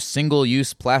death to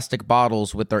single-use plastic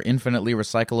bottles with their infinitely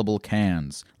recyclable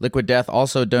cans. Liquid Death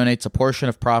also donates a portion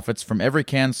of profits from every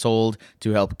can sold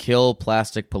to help kill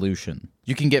plastic pollution.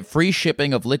 You can get free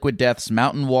shipping of Liquid Death's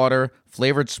mountain water,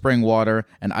 flavored spring water,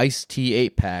 and iced tea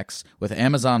 8-packs with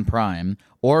Amazon Prime,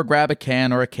 or grab a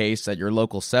can or a case at your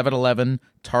local 7-Eleven,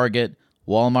 Target,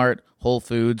 Walmart, Whole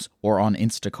Foods, or on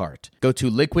Instacart. Go to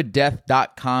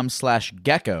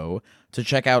liquiddeath.com/gecko to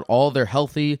check out all their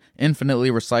healthy, infinitely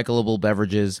recyclable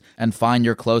beverages and find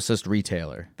your closest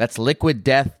retailer. That's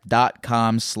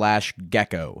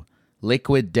liquiddeath.com/gecko.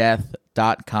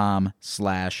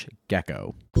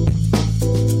 liquiddeath.com/gecko.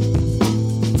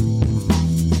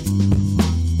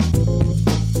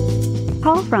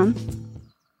 Call from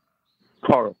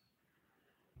Carl.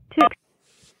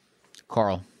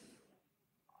 Carl.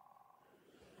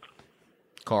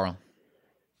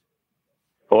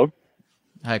 Hello?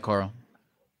 Hi, Carl.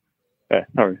 Hey,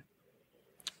 how are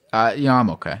you? I'm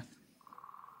okay.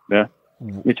 Yeah?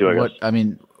 Me too, I guess.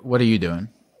 What are you doing?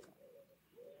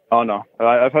 Oh, no.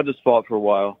 I've had this thought for a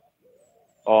while.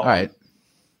 All right.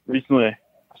 Recently, I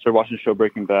started watching the show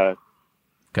Breaking Bad.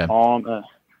 Okay. I don't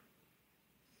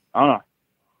know.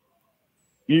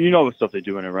 You know the stuff they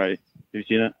do in it, right? Have you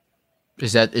seen it?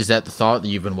 Is that the thought that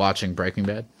you've been watching Breaking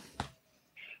Bad?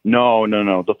 No.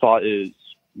 The thought is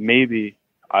maybe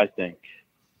I think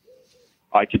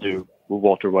I could do what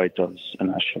Walter White does in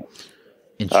that show.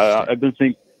 I've been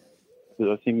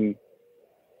thinking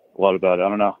a lot about it. I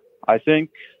don't know. I think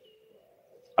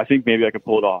maybe I could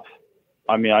pull it off.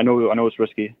 I mean, I know it's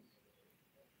risky,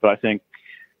 but I think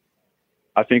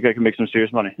I can make some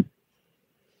serious money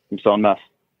from selling meth.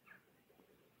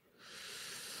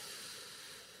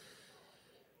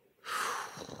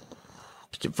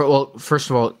 Well, first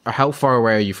of all, how far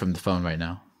away are you from the phone right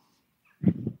now?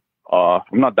 I'm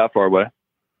not that far away.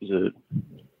 Is it?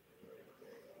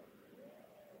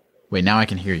 Wait, now I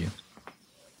can hear you.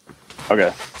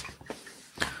 Okay.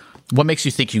 What makes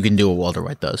you think you can do what Walter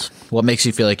White does? What makes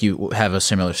you feel like you have a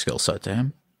similar skill set to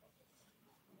him?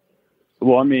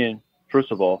 Well, I mean,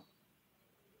 first of all,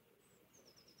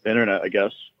 the internet, I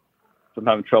guess. If I'm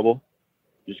having trouble,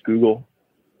 just Google,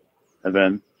 and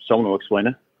then someone will explain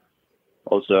it.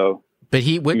 Also, but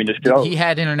he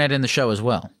had internet in the show as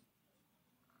well.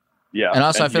 Yeah, and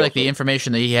also I feel like the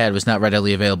information that he had was not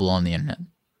readily available on the internet.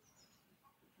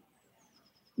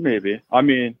 Maybe. I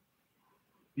mean,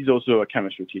 he's also a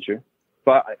chemistry teacher,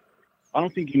 but I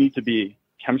don't think you need to be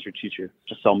a chemistry teacher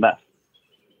to sell meth.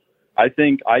 I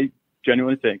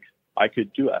genuinely think I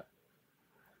could do that.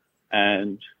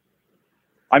 And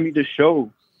I mean, the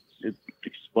show, it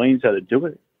explains how to do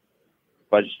it.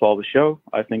 If I just follow the show,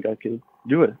 I think I could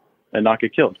do it and not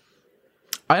get killed.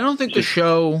 I don't think the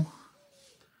show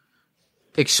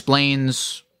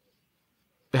explains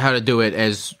how to do it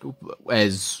as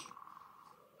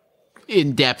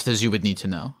in depth as you would need to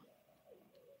know.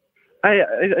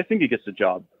 I think it gets the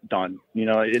job done. You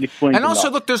know, it explains. And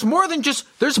also, look, there's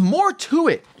more to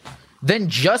it than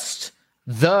just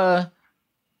there's a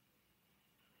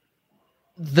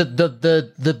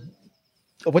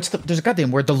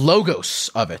goddamn word, the logos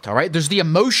of it. All right, there's the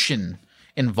emotion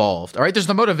involved. All right, there's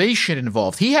the motivation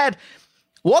involved.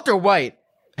 Walter White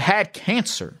had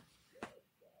cancer.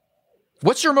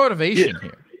 What's your motivation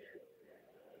here?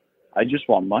 I just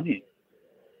want money.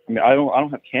 I mean, I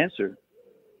don't have cancer,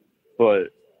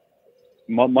 but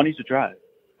money's a drive.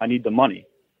 I need the money.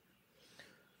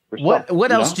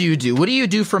 What else do you do? What do you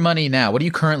do for money now? What do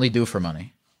you currently do for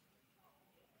money?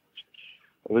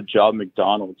 I have a job at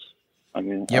McDonald's. I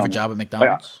mean, you have a job at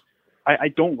McDonald's? I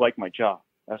don't like my job.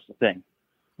 That's the thing.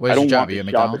 Where's your job? Are you at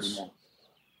McDonald's?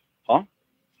 Huh?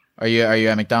 Are you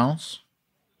at McDonald's?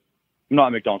 I'm not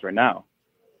at McDonald's right now,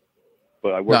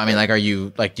 but I work. No, I mean,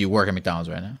 do you work at McDonald's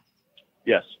right now?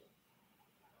 Yes.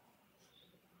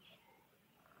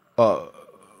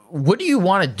 What do you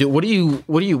want to do? What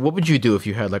would you do if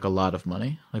you had like a lot of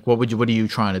money? Like, what are you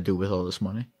trying to do with all this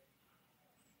money?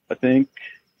 I think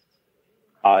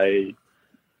I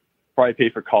probably pay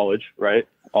for college, right?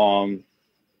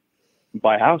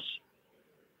 Buy a house.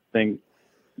 I think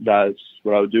that's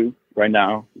what I would do right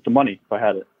now with the money if I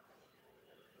had it.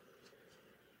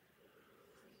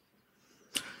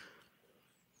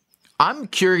 I'm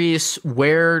curious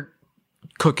where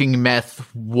cooking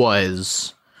meth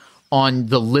was on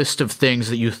the list of things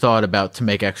that you thought about to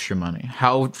make extra money.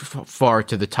 How far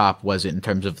to the top was it in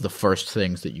terms of the first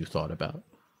things that you thought about?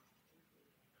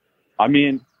 I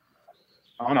mean,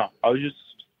 I don't know. I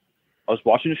was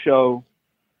watching a show,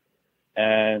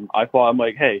 and I'm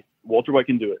like, hey, Walter White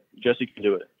can do it. Jesse can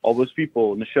do it. All those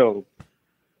people in the show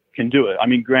can do it. I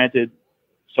mean, granted,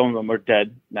 some of them are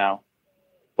dead now,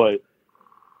 but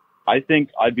I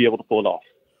think I'd be able to pull it off.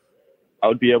 I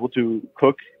would be able to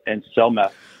cook and sell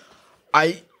meth.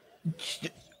 What'd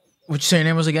you say your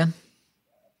name was again?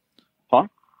 Huh?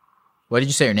 What did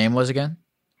you say your name was again?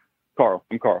 Carl.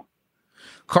 I'm Carl.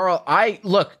 Carl,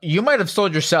 look, you might have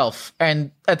sold yourself,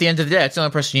 and at the end of the day, that's the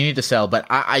only person you need to sell, but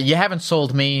you haven't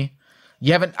sold me.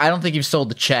 I don't think you've sold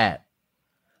the chat.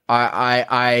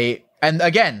 And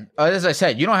again, as I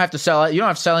said, you don't have to sell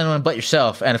anyone but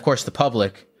yourself, and of course the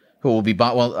public who will be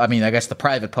I guess the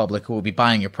private public who will be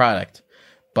buying your product.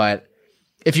 But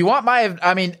if you want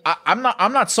I'm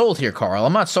not sold here, Carl.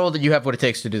 I'm not sold that you have what it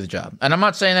takes to do the job. And I'm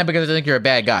not saying that because I think you're a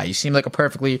bad guy. You seem like a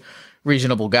perfectly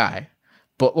reasonable guy.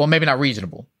 But, well, maybe not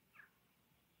reasonable.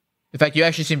 In fact, you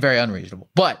actually seem very unreasonable.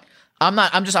 But I'm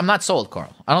not sold,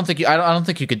 Carl. I don't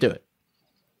think you could do it.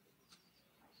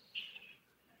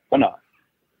 Why not?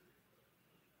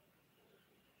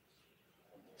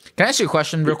 Can I ask you a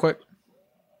question real quick?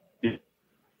 Yeah.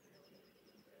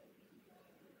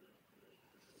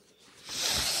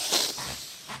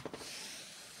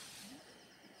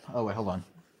 Oh wait, hold on.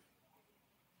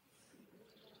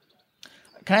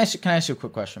 Can I ask you a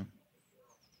quick question?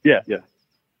 Yeah.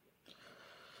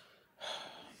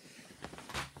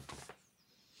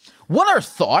 What are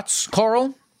thoughts,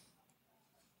 Carl?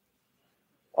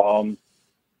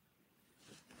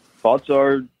 Thoughts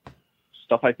are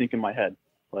stuff I think in my head.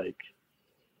 Like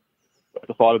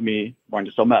the thought of me wanting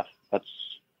to sell meth. That's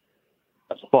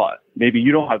a thought. Maybe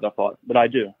you don't have that thought, but I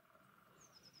do.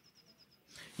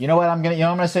 You know what I'm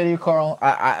gonna say to you, Carl?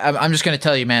 I'm just gonna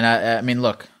tell you, man. I mean,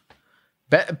 look.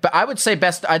 But I would say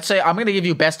I'd say I'm gonna give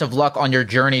you best of luck on your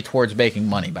journey towards making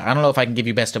money. But I don't know if I can give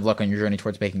you best of luck on your journey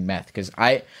towards making meth, because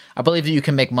I believe that you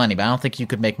can make money, but I don't think you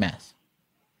could make meth.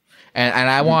 And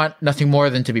I want nothing more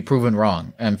than to be proven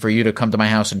wrong, and for you to come to my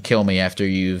house and kill me after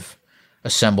you've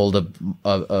assembled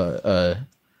a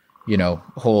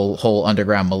whole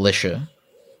underground militia.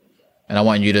 And I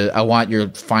want your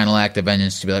final act of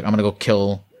vengeance to be like, I'm gonna go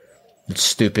kill the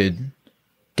stupid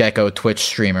Gecko Twitch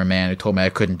streamer man who told me I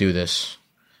couldn't do this.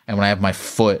 And when I have my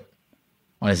foot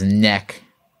on his neck,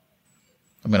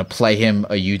 I'm gonna play him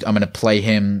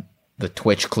the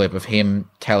Twitch clip of him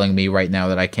telling me right now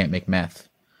that I can't make meth.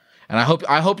 And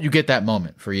I hope you get that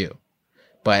moment for you.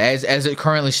 But as it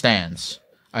currently stands,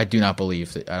 I do not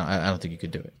believe that. I don't think you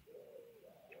could do it.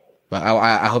 But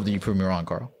I hope that you prove me wrong,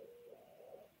 Carl.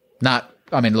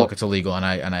 Look, it's illegal, and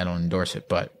I don't endorse it,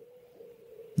 but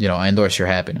I endorse your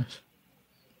happiness.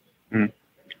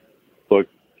 Look,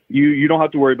 you don't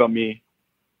have to worry about me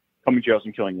coming to your house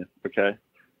and killing you. Okay,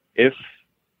 if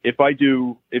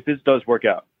this does work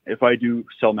out, if I do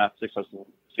sell meth successfully,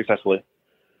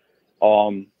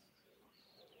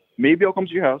 maybe I'll come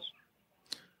to your house.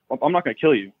 I'm not going to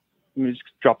kill you. Let me just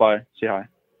drop by, say hi.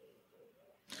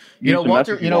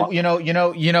 Walter,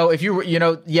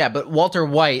 but Walter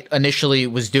White initially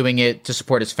was doing it to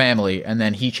support his family, and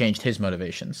then he changed his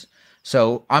motivations.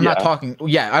 So I'm not talking.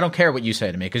 Yeah, I don't care what you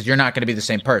say to me, because you're not going to be the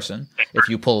same person if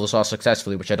you pull this off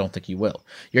successfully, which I don't think you will.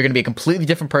 You're going to be a completely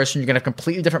different person. You're going to have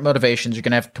completely different motivations. You're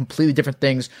going to have completely different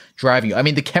things driving you. I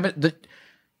mean, I don't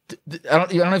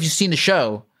know if you've seen the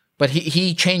show, but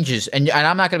he changes, and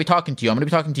I'm not going to be talking to you. I'm going to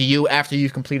be talking to you after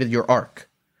you've completed your arc.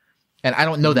 And I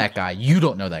don't know that guy. You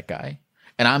don't know that guy.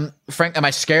 And am I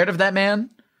scared of that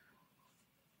man?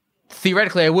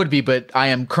 Theoretically, I would be, but I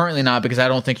am currently not, because I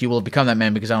don't think you will become that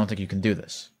man, because I don't think you can do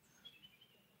this.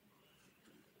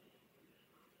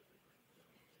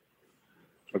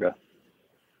 Okay.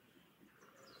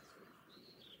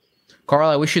 Carl,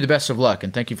 I wish you the best of luck,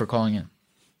 and thank you for calling in.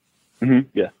 Mm-hmm.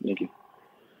 Yeah, thank you.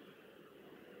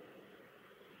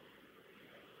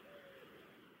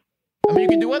 I mean, you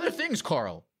can do other things,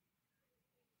 Carl.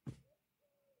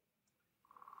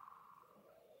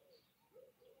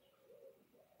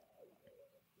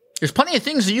 There's plenty of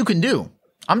things that you can do.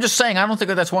 I'm just saying, I don't think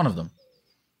that's one of them.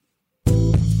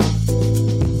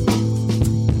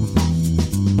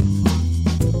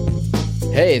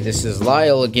 Hey, this is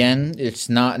Lyle again. It's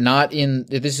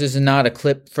this is not a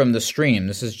clip from the stream.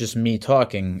 This is just me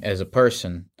talking as a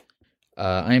person.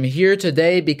 I'm here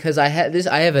today because I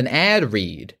have an ad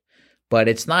read, but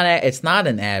it's not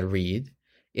an ad read.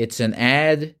 It's an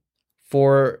ad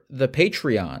for the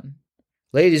Patreon.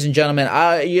 Ladies and gentlemen,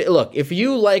 look, if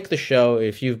you like the show,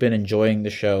 if you've been enjoying the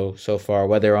show so far,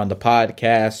 whether on the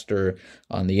podcast or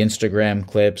on the Instagram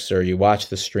clips, or you watch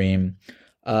the stream,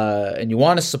 and you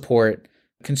want to support,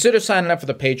 consider signing up for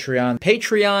the Patreon.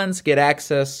 Patreons get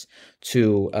access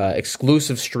to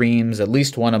exclusive streams, at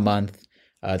least one a month.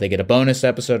 They get a bonus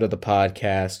episode of the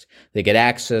podcast. They get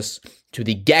access to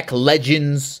the Gek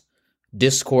Legends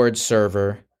Discord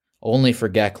server, only for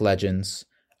Gek Legends.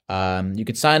 You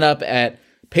can sign up at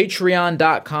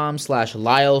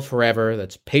patreon.com/LyleForever.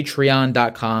 That's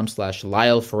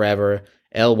patreon.com/LyleForever.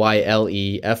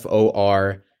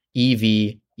 LYLEFOREVER.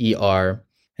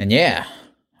 And yeah,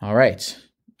 all right.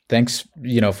 Thanks,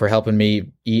 for helping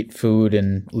me eat food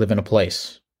and live in a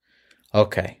place.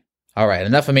 Okay. All right.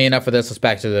 Enough of me. Enough of this. Let's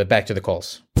back to the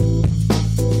calls.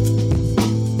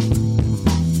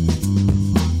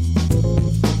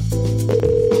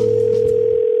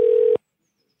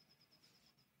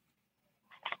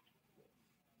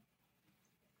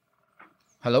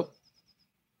 Hello?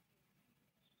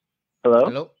 Hello?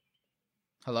 Hello?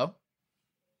 Hello?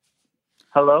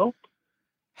 Hello?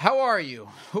 How are you?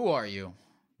 Who are you?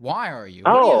 Why are you?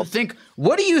 Oh.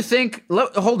 What do you think?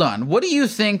 Hold on. What do you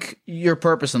think your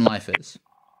purpose in life is?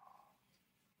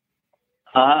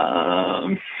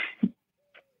 Well,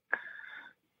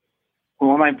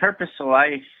 my purpose in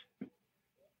life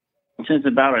since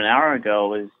about an hour ago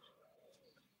was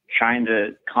trying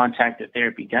to contact the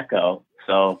therapy gecko.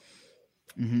 So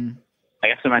I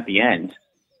guess I'm at the end.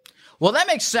 Well, that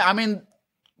makes sense. I mean,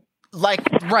 like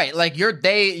your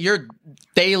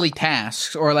daily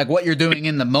tasks, or like what you're doing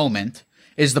in the moment,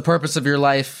 is the purpose of your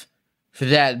life for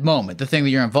that moment, the thing that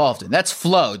you're involved in. That's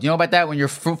flow. Do you know about that when you're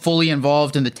fully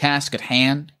involved in the task at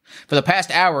hand? For the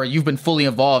past hour, you've been fully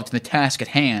involved in the task at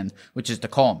hand, which is to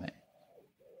call me.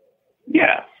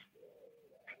 Yeah.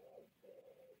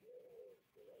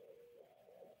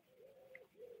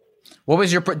 What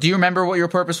was your? Do you remember what your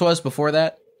purpose was before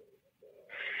that?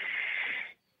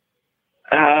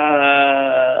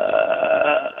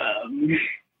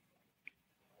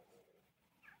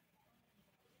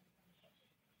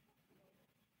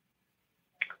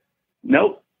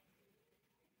 Nope.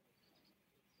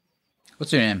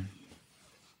 What's your name?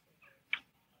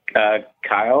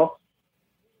 Kyle.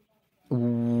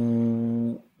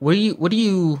 What do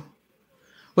you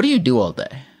do all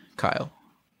day, Kyle?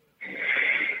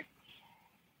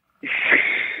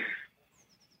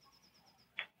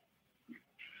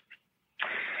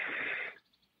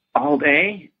 All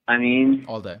day? I mean...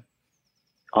 All day.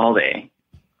 All day.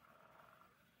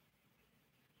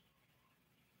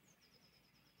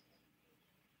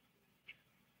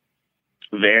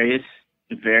 Various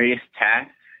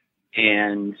tasks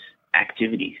and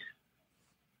activities.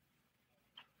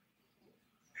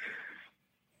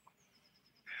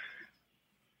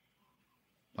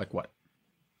 Like what?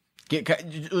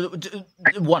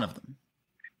 One of them.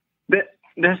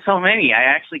 There's so many. I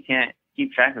actually can't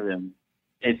keep track of them.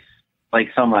 It's like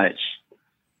so much.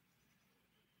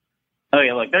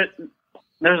 Okay, look,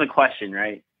 there's a question,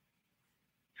 right?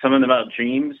 Something about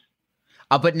dreams.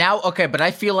 But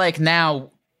I feel like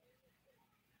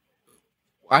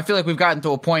we've gotten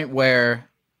to a point where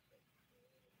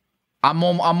I'm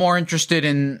more interested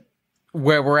in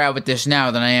where we're at with this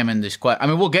now than I am in this question. I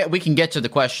mean, we can get to the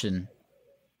question.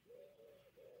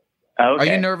 Okay.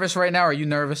 Are you nervous right now? Are you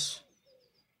nervous?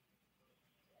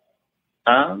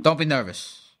 Don't be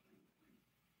nervous.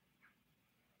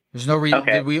 There's no reason.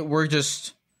 Okay. We're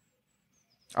just.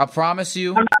 I promise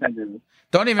you.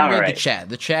 Don't even read the chat.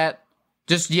 The chat.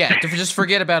 Just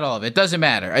forget about all of it. It doesn't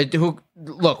matter.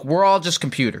 Look, we're all just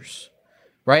computers,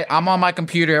 right? I'm on my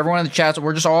computer. Everyone in the chat,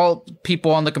 we're just all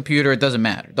people on the computer. It doesn't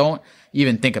matter. Don't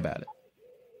even think about it.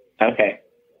 Okay.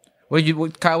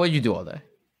 Kyle, what did you do all day?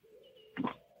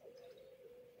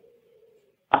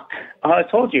 I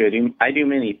told you I do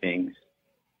many things.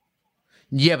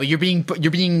 Yeah, but you're being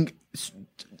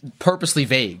purposely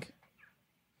vague.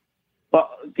 Well,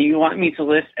 do you want me to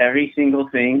list every single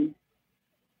thing?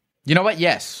 You know what?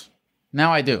 Yes.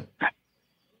 Now I do.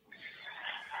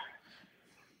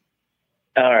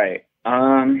 All right.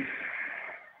 I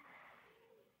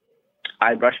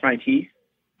brush my teeth.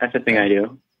 That's the thing I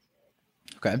do.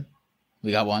 Okay.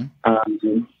 We got one.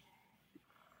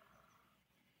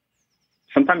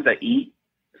 Sometimes I eat.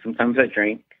 Sometimes I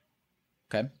drink.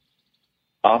 Okay.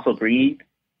 I also breathe.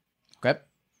 Okay.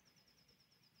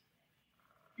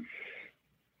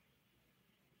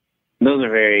 Those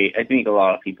are I think a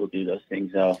lot of people do those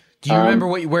things, though. Do you remember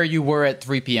where you were at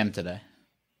 3 p.m. today?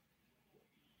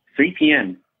 3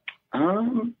 p.m.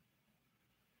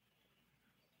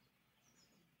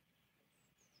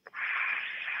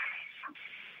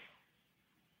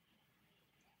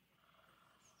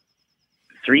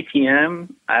 3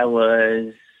 p.m. I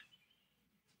was...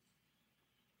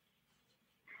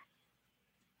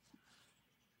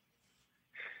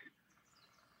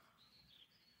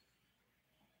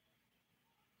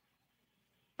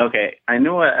 Okay, I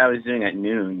know what I was doing at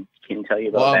noon. Can you tell you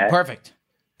about that? Perfect.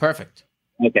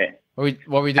 Okay. What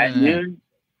were we doing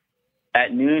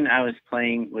At noon, I was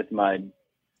playing with mud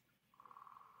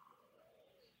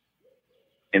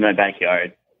in my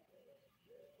backyard.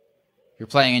 You're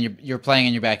playing in your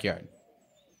backyard.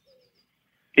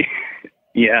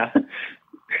 Yeah.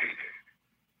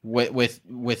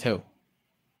 With who?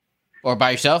 Or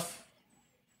by yourself?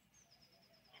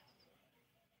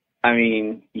 I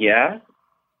mean, yeah.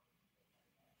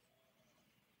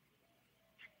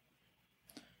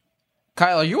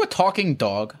 Kyle, are you a talking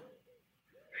dog?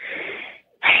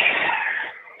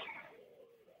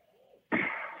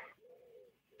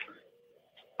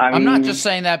 I'm not just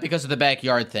saying that because of the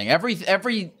backyard thing.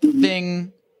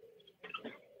 Everything.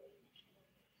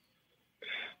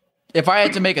 If I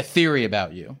had to make a theory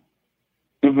about you,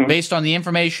 based on the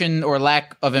information or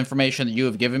lack of information that you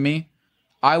have given me,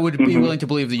 I would be willing to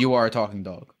believe that you are a talking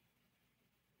dog.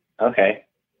 Okay.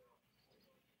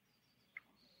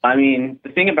 I mean,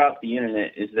 the thing about the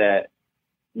internet is that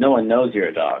no one knows you're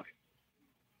a dog.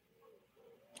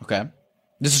 Okay.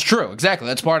 This is true. Exactly.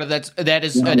 That's part of that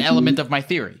is an element of my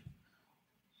theory.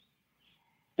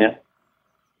 Yeah.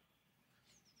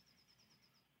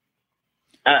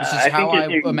 This is how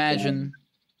I imagine.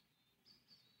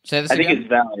 Say this again. I think it's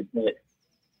valid, but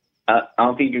I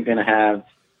don't think you're going to have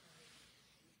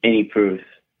any proof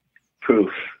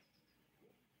proof.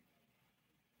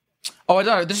 Oh, I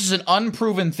don't. This is an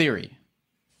unproven theory.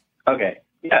 Okay,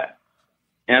 yeah.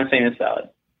 And I'm saying it's valid.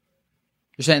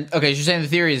 You're saying the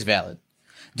theory is valid.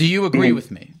 Do you agree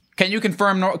with me? Can you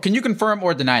confirm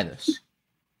or deny this?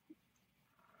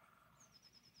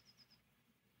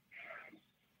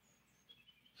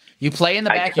 You play in the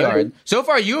backyard. So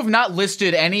far, you have not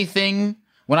listed anything.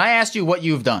 When I asked you what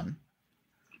you've done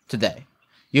today,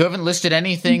 you haven't listed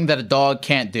anything that a dog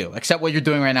can't do, except what you're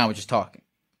doing right now, which is talking.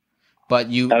 But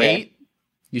you ate,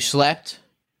 you slept,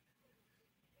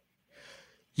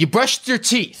 you brushed your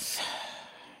teeth.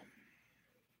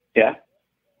 Yeah.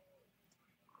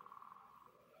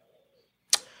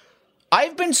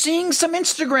 I've been seeing some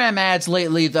Instagram ads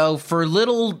lately, though, for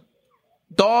little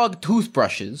dog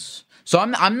toothbrushes. So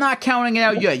I'm not counting it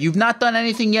out yet. You've not done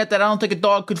anything yet that I don't think a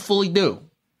dog could fully do.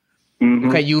 Mm-hmm.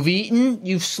 Okay, you've eaten,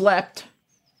 you've slept,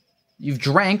 you've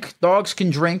drank. Dogs can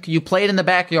drink. You played in the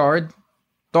backyard.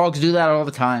 Dogs do that all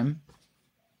the time.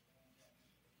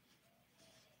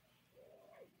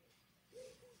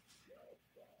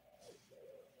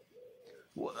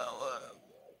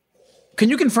 Can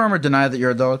you confirm or deny that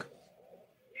you're a dog?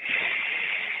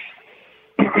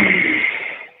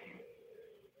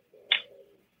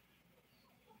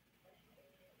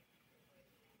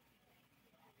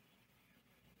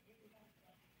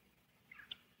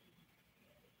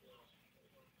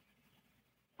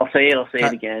 I'll say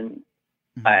it again.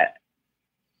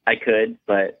 I could,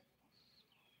 but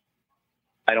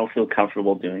I don't feel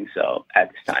comfortable doing so at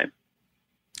this time.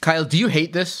 Kyle, do you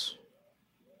hate this?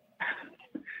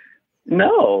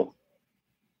 No.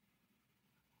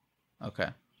 Okay.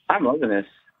 I'm loving this,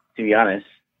 to be honest.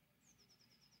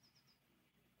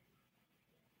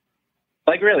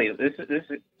 Like, really, this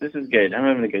is good. I'm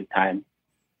having a good time.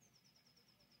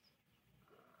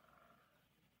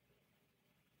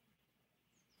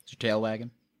 Is your tail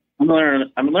wagging? I'm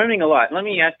learning a lot. Let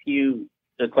me ask you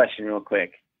a question real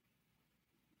quick.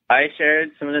 I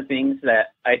shared some of the things that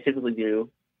I typically do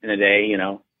in a day, you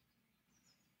know.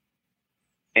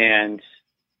 And,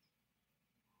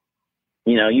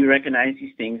 you know, you recognize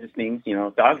these things as things, you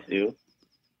know, dogs do.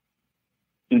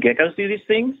 Do geckos do these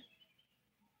things?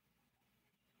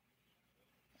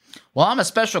 Well, I'm a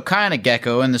special kind of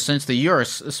gecko in the sense that you're a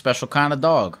special kind of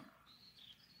dog.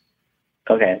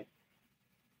 Okay.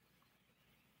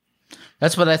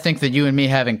 That's what I think that you and me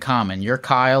have in common. You're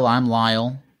Kyle, I'm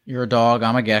Lyle. You're a dog,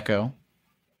 I'm a gecko.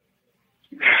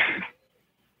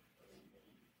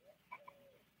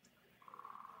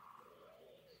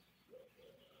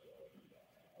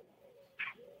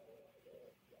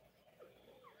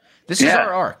 This is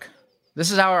our arc.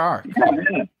 This is our arc.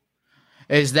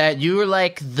 Is that you're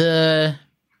like the...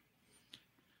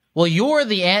 Well, you're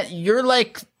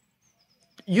like...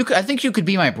 I think you could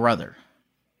be my brother.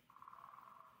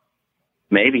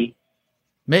 Maybe,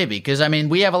 because I mean,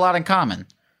 we have a lot in common.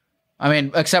 I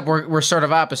mean, except we're sort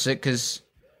of opposite. Because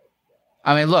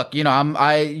I mean, look, you know,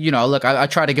 I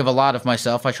try to give a lot of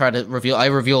myself. I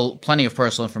reveal plenty of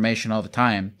personal information all the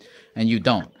time, and you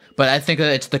don't. But I think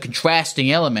that it's the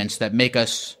contrasting elements that make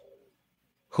us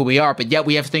who we are. But yet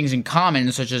we have things in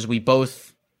common, such as we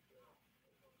both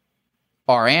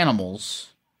are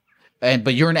animals.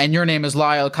 But your name is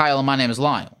Lyle, Kyle, and my name is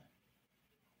Lyle.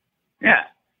 Yeah.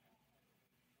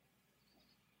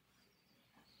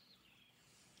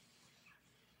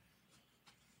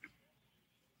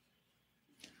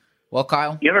 Well,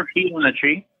 Kyle, you ever peed on a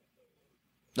tree?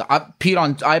 I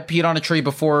peed on a tree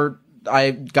before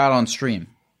I got on stream.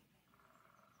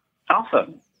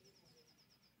 Awesome.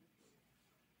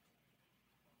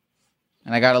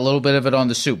 And I got a little bit of it on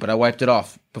the soup, but I wiped it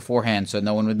off beforehand so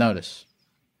no one would notice.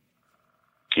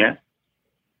 Yeah.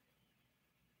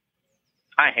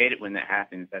 I hate it when that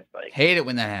happens. That's like... Hate it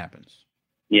when that happens.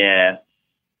 Yeah.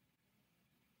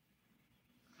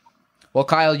 Well,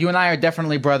 Kyle, you and I are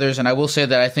definitely brothers, and I will say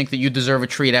that I think that you deserve a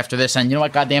treat after this. And you know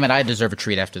what? God damn it, I deserve a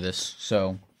treat after this.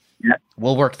 So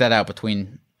we'll work that out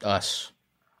between us.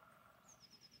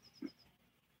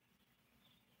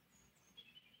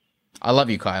 I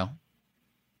love you, Kyle.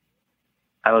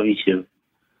 I love you too.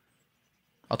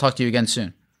 I'll talk to you again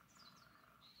soon.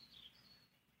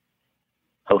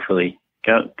 Hopefully.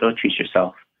 Go treat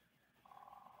yourself.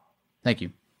 Thank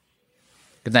you.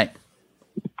 Good night.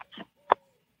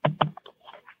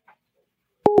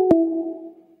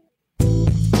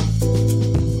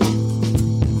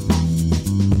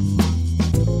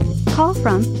 Call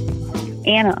from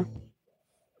Anna.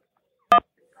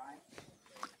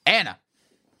 Anna.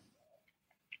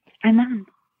 I'm on.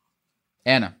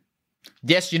 Anna.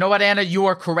 Yes, you know what, Anna? You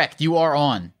are correct. You are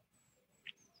on.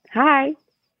 Hi.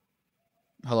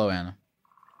 Hello, Anna.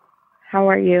 How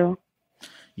are you?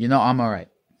 You know, I'm all right.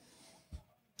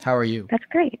 How are you? That's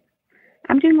great.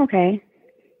 I'm doing okay.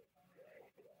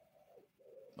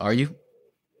 Are you?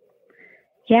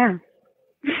 Yeah.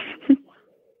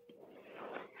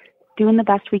 Doing the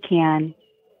best we can.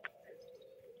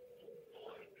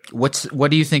 What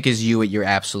do you think is you at your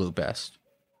absolute best?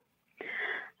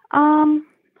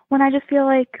 When I just feel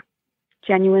like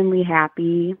genuinely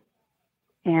happy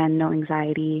and no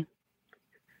anxiety.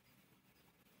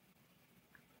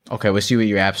 Okay, what's you at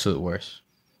your absolute worst?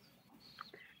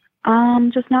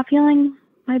 Just not feeling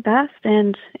my best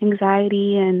and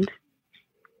anxiety and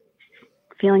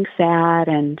feeling sad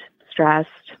and stressed.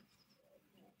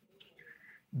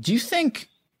 Do you think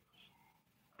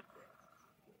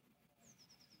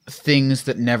things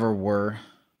that never were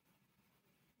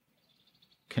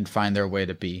can find their way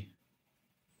to be?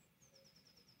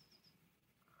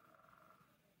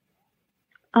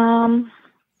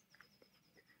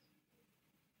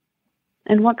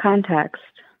 In what context?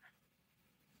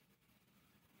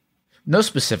 No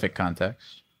specific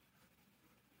context.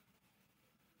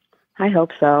 I hope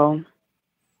so.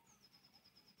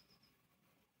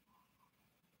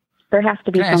 There has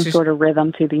to be some sort of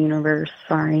rhythm to the universe.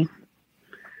 Sorry.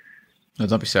 No,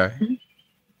 don't be sorry.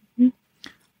 Mm-hmm.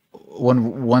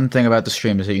 One thing about the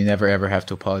stream is that you never ever have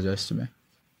to apologize to me.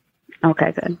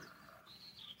 Okay, good.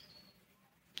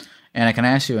 Anna, can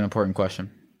I ask you an important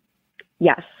question?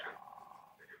 Yes.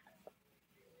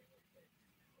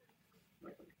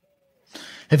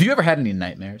 Have you ever had any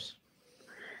nightmares?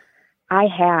 I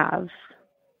have.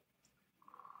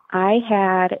 I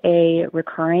had a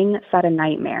recurring set of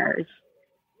nightmares.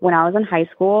 When I was in high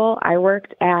school, I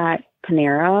worked at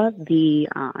Panera, the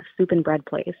soup and bread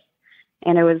place.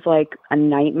 And it was like a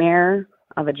nightmare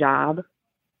of a job.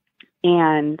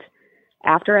 And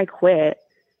after I quit,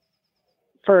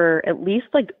 for at least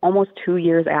like almost 2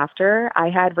 years after, I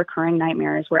had recurring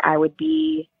nightmares where I would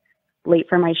be late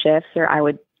for my shifts or I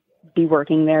would be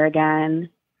working there again.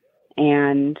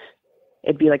 And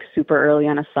it'd be like super early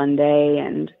on a Sunday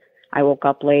and I woke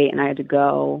up late and I had to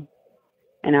go.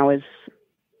 And I was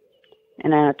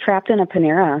trapped in a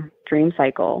Panera dream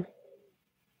cycle.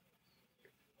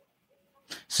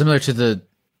 Similar to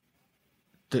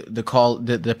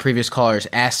the previous caller's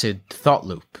acid thought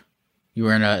loop. You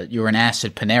were in an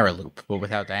acid Panera loop, but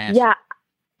without the acid. Yeah,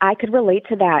 I could relate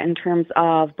to that in terms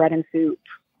of bread and soup.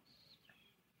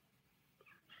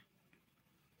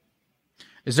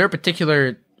 Is there a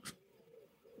particular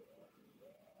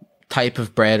type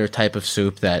of bread or type of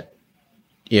soup that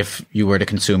if you were to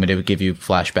consume it, it would give you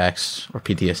flashbacks or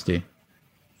PTSD?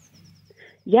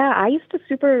 Yeah, I used to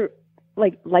super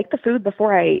like the food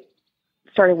before I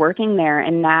started working there,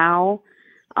 and now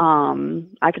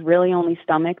I could really only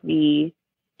stomach the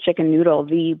chicken noodle.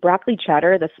 The broccoli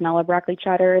cheddar, the smell of broccoli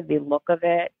cheddar, the look of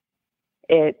it,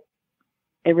 it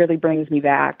really brings me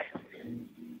back.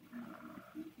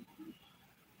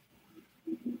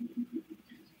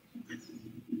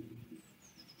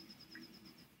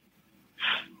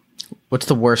 What's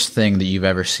the worst thing that you've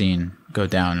ever seen go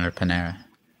down at a Panera?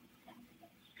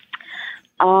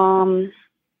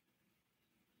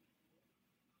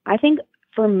 I think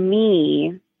for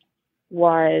me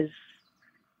was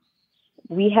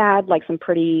we had like some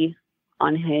pretty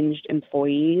unhinged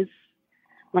employees.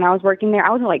 When I was working there, I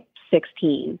was like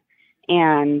 16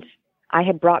 and I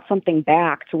had brought something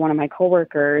back to one of my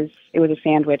coworkers. It was a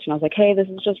sandwich and I was like, hey, this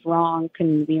is just wrong.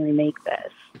 Can we remake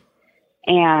this?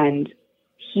 And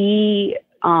he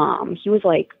was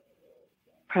like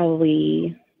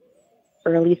probably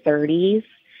early 30s.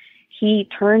 He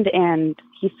turned and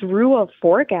he threw a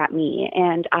fork at me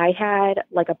and I had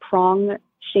like a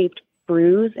prong-shaped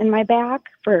bruise in my back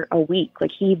for a week.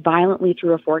 Like he violently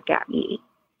threw a fork at me.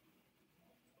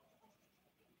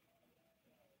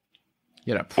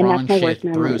 You had a prong-shaped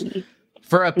bruise.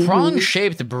 For a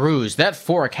prong-shaped bruise, that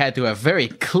fork had to have very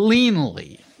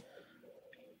cleanly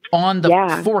on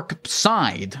the fork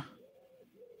side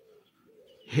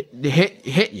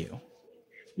hit you.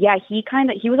 Yeah, he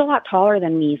was a lot taller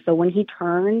than me. So when he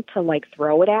turned to like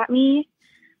throw it at me,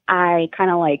 I kind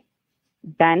of like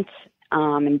bent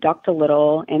and ducked a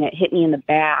little and it hit me in the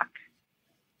back.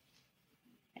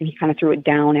 And he kind of threw it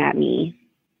down at me.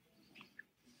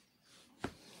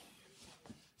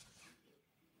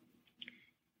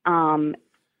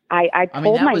 I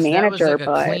told my manager, that was like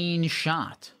but a clean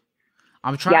shot.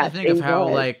 I'm trying to think of how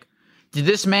like, did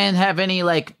this man have any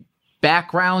like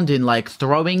background in like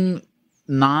throwing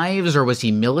knives, or was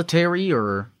he military,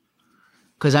 or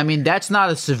because I mean that's not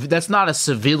a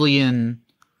civilian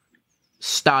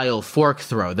style fork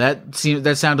throw. That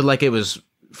sounded like it was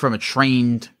from a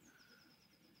trained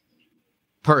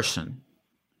person?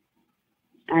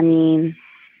 I mean,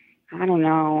 I don't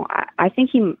know. I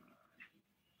think he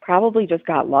probably just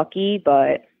got lucky,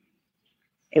 but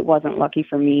it wasn't lucky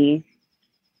for me.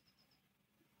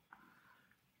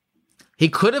 He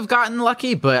could have gotten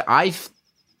lucky, but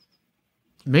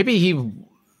maybe he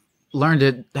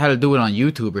learned how to do it on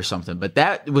YouTube or something. But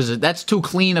that's too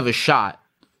clean of a shot,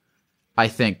 I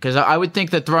think, because I would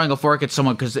think that throwing a fork at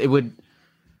someone, because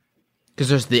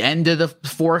there's the end of the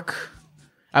fork.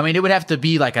 I mean, it would have to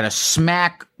be like at a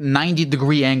smack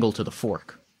 90-degree angle to the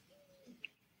fork.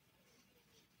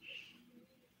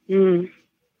 Yeah,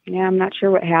 I'm not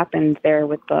sure what happened there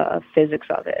with the physics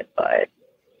of it, but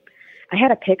I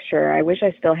had a picture. I wish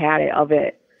I still had it of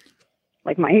it.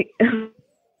 Like my...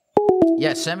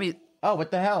 Yeah, send me... Oh,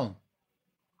 what the hell?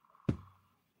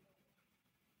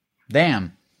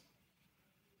 Damn.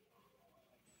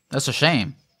 That's a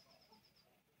shame.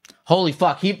 Holy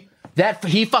fuck. He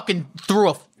fucking threw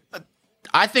a...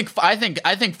 I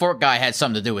think Fork Guy had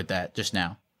something to do with that just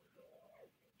now.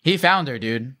 He found her,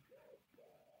 dude.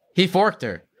 He forked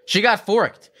her. She got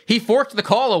forked. He forked the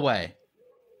call away.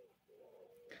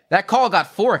 That call got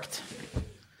forked.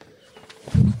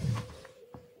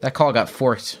 That call got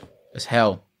forked as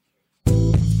hell.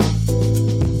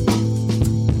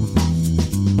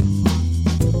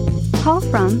 Call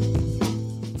from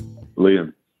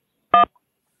Liam.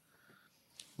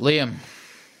 Liam.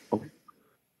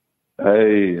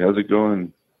 Hey, how's it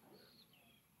going?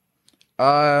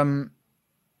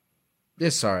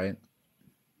 It's alright.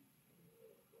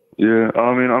 Yeah,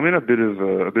 I mean, I'm in a bit of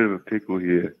a pickle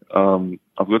here.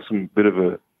 I've got some bit of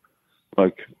a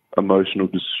emotional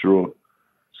distraught.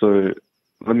 So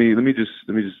let me just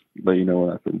let you know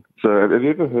what happened. So have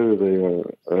you ever heard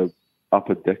of a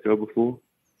upper decker before?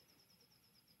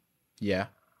 Yeah.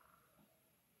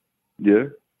 Yeah.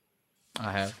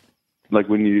 I have. Like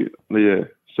when you, yeah.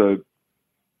 So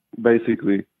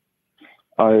basically,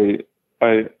 I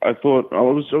thought I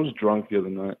was drunk the other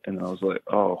night, and I was like,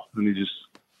 oh, let me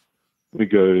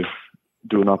go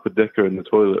do an upper decker in the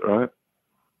toilet, right?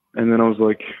 And then I was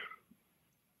like,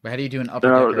 but how do you do an upper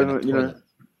decker in the toilet?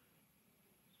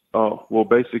 Oh, well,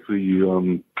 basically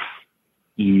you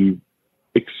do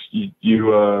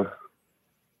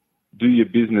your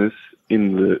business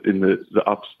in the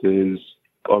upstairs,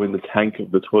 or in the tank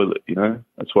of the toilet, you know?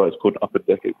 That's why it's called upper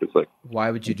decker. It's like, why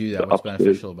would you do that? What's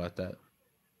beneficial about that?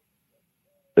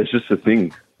 It's just a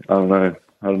thing. I don't know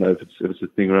if it's a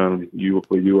thing around you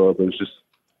where you are, but it's just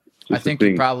I think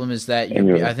your problem is that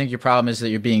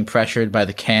you're being pressured by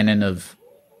the canon of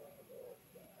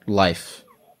life.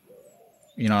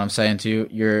 You know what I'm saying to you?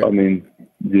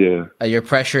 You're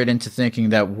pressured into thinking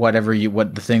that what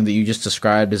the thing that you just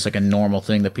described is like a normal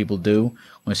thing that people do,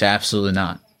 when it's absolutely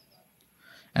not.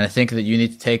 And I think that you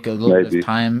need to take a little bit of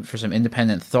time for some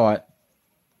independent thought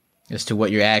as to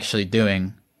what you're actually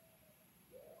doing,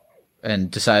 and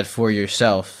decide for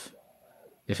yourself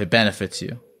if it benefits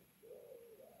you.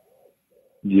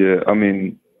 Yeah, I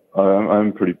mean,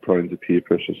 I'm pretty prone to peer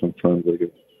pressure sometimes, I guess.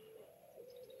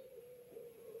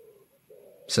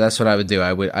 So that's what I would do.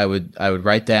 I would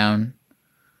write down,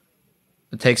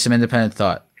 take some independent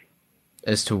thought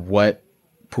as to what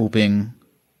pooping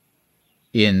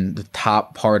in the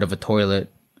top part of a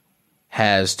toilet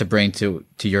has to bring to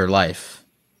your life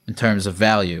in terms of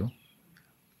value.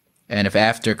 And if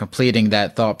after completing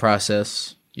that thought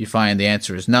process you find the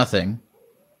answer is nothing,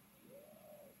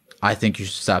 I think you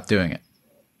should stop doing it.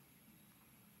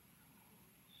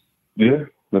 Yeah,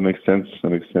 that makes sense. I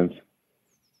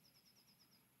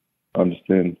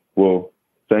understand. Well,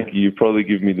 thank you. You probably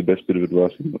give me the best bit of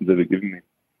advice anyone's ever given me.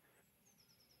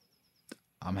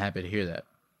 I'm happy to hear that.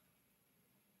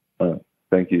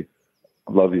 Thank you.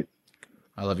 I love you.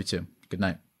 I love you too. Good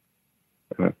night.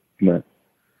 Good night.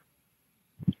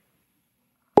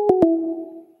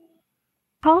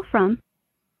 Call from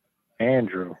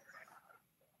Andrew.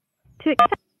 To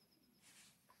accept.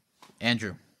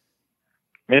 Andrew.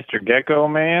 Mr. Gecko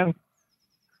Man?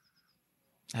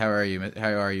 How are you,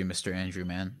 Mr. Andrew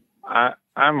Man?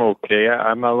 I'm okay.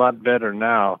 I'm a lot better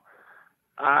now.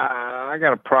 I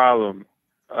got a problem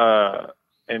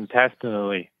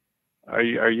intestinally. Are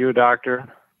you a doctor?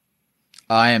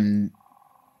 I am.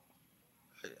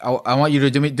 I want you to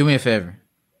do me a favor.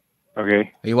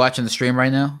 Okay. Are you watching the stream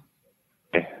right now?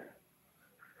 Yeah.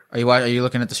 Are you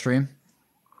looking at the stream?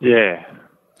 Yeah.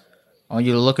 I want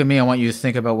you to look at me. I want you to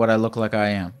think about what I look like I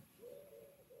am.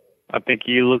 I think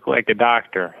you look like a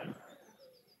doctor.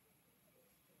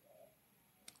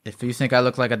 If you think I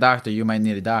look like a doctor, you might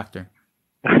need a doctor.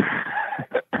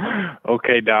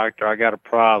 Okay, doctor, I got a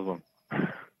problem.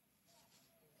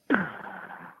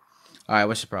 All right,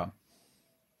 what's the problem?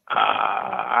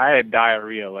 I had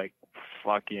diarrhea like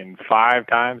fucking 5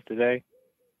 times today.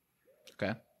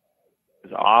 Okay.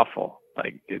 It's awful.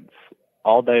 Like, it's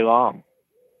all day long.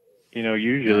 You know,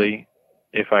 usually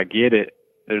if I get it,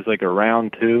 there's like a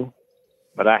round 2,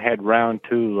 but I had round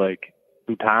 2 like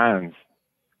 2 times.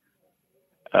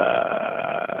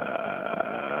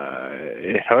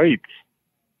 It hurts.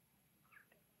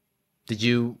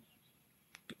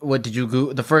 What did you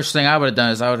Google? The first thing I would have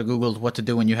done is I would have Googled what to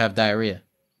do when you have diarrhea.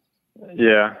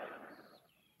 Yeah.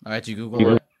 All right, you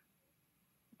Google it?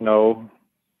 No.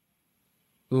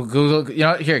 Google,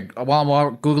 here,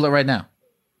 while Google it right now.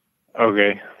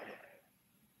 Okay.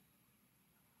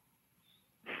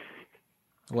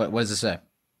 What does it say?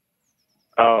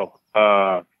 Oh,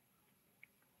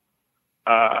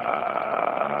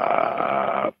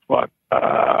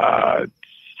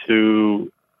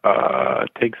 to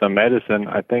take some medicine,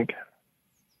 I think.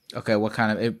 Okay, what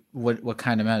kind of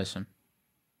medicine?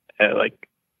 Like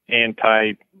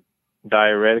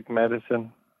anti-diuretic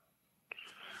medicine.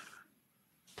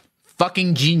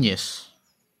 Fucking genius.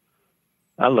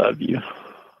 I love you.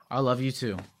 I love you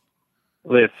too.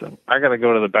 Listen, I gotta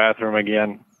go to the bathroom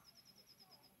again.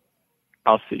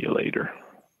 I'll see you later.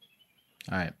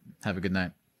 All right. Have a good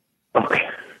night. Okay.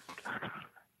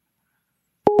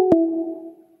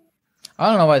 I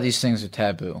don't know why these things are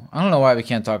taboo. I don't know why we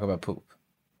can't talk about poop.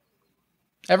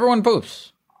 Everyone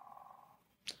poops.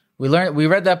 We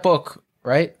read that book,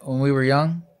 right? When we were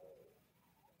young.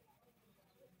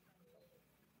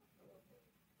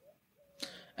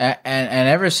 And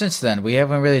ever since then, we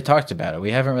haven't really talked about it.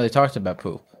 We haven't really talked about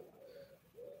poop.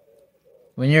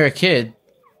 When you're a kid,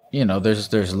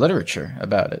 there's literature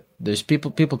about it. There's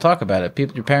people talk about it.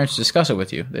 Your parents discuss it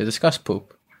with you. They discuss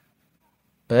poop.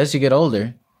 But as you get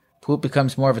older, poop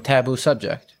becomes more of a taboo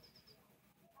subject.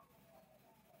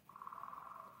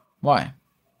 Why?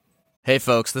 Hey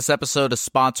folks, this episode is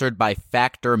sponsored by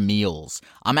Factor Meals.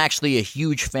 I'm actually a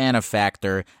huge fan of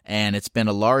Factor, and it's been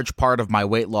a large part of my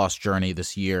weight loss journey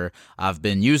this year. I've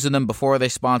been using them before they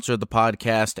sponsored the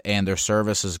podcast, and their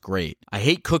service is great. I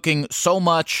hate cooking so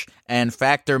much, and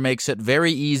Factor makes it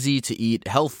very easy to eat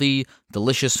healthy,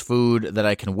 delicious food that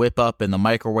I can whip up in the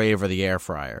microwave or the air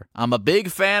fryer. I'm a big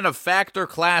fan of Factor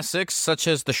classics such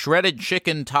as the shredded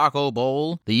chicken taco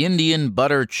bowl, the Indian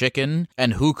butter chicken,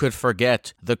 and who could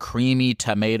forget the creamy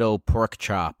tomato pork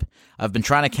chop. I've been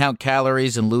trying to count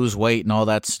calories and lose weight and all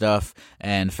that stuff,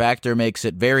 and Factor makes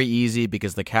it very easy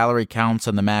because the calorie counts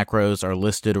and the macros are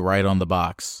listed right on the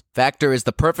box. Factor is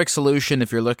the perfect solution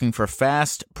if you're looking for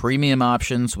fast, premium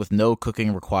options with no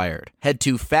cooking required. Head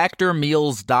to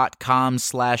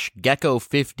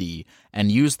factormeals.com/gecko50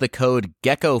 and use the code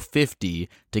GECKO50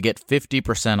 to get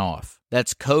 50% off.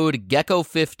 That's code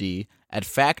GECKO50 at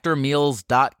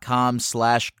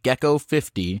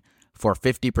factormeals.com/gecko50 for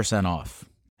 50% off.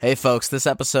 Hey folks, this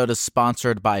episode is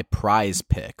sponsored by Prize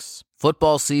Picks.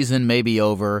 Football season may be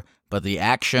over, but the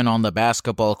action on the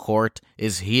basketball court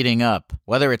is heating up.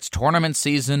 Whether it's tournament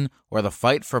season or the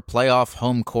fight for playoff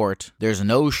home court, there's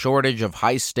no shortage of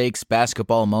high-stakes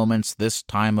basketball moments this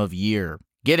time of year.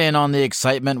 Get in on the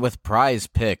excitement with Prize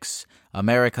Picks,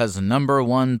 America's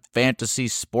 #1 fantasy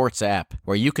sports app,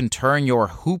 where you can turn your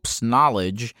hoops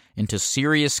knowledge into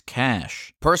serious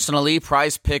cash. Personally,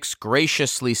 Prize Picks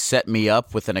graciously set me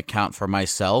up with an account for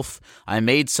myself. I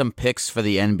made some picks for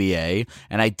the NBA,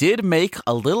 and I did make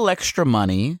a little extra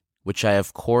money, which I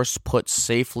of course put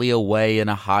safely away in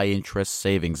a high-interest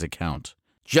savings account.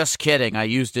 Just kidding, I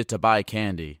used it to buy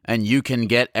candy. And you can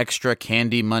get extra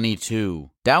candy money too.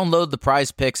 Download the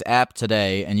Prize Picks app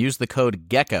today and use the code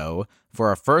GECKO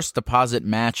for a first deposit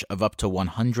match of up to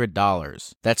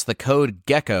 $100. That's the code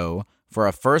GECKO for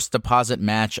a first deposit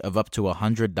match of up to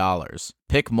 $100.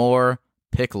 Pick more,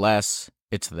 pick less,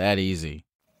 it's that easy.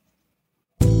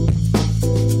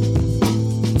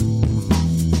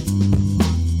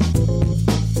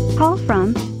 Call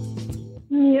from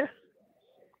Mia.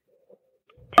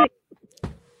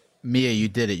 Mia, you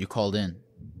did it. You called in.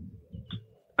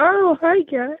 Oh, hi,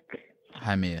 Jack.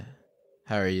 Hi, Mia.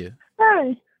 How are you?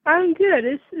 Hi. I'm good.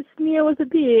 It's Mia with a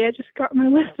B. I just got my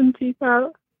wisdom teeth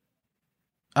out.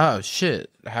 Oh, shit.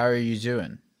 How are you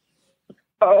doing?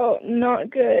 Oh,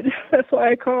 not good. That's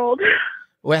why I called.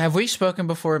 Wait, have we spoken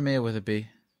before, Mia with a B?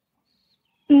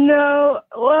 No.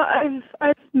 Well,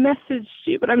 I've messaged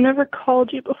you, but I've never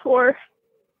called you before.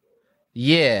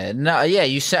 Yeah, no, yeah.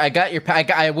 You said I got your. I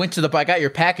got your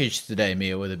package today,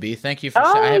 Mia with a B. Thank you for.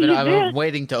 Oh, I'm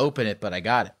waiting to open it, but I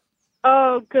got it.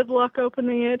 Oh, good luck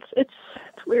opening it. It's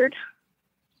weird.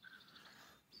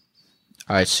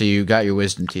 All right, so you got your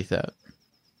wisdom teeth out.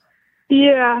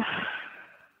 Yeah.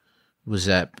 Was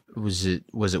it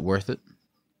worth it?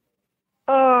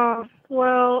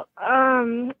 Well,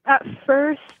 at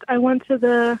first I went to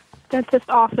the dentist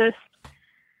office,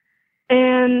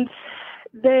 and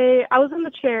I was in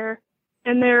the chair,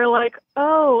 and they were like,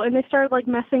 "Oh," and they started like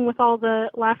messing with all the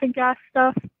laughing gas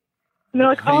stuff. And they're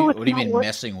like, What "Oh, do you mean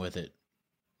messing with it?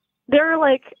 They're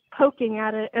like poking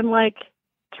at it and like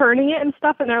turning it and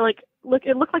stuff, and they're like,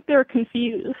 it looked like they were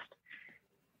confused,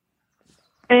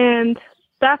 and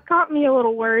that got me a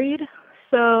little worried.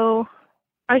 So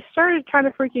I started kind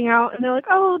of freaking out, and they're like,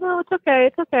 "Oh no, it's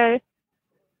okay,"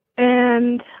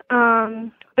 and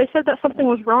they said that something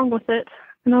was wrong with it,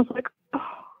 and I was like,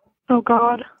 oh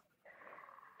God.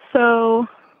 So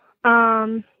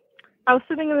I was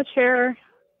sitting in the chair,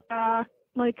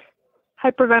 like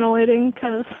hyperventilating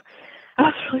because I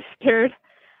was really scared.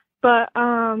 But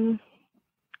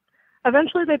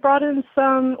eventually they brought in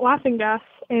some laughing gas,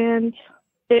 and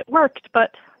it worked.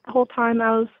 But the whole time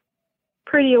I was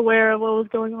pretty aware of what was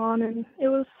going on, and it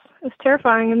was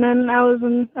terrifying. And then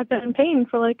I've been in pain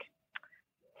for like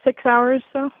 6 hours.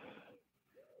 So.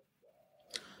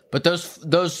 But those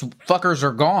fuckers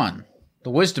are gone. The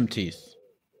wisdom teeth.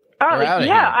 Oh They're outta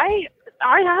yeah, here.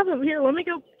 I have them here. Let me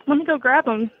go grab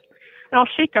them, and I'll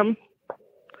shake them so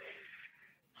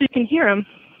you can hear them.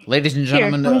 Ladies and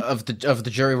gentlemen of the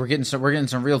jury, we're getting some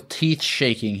real teeth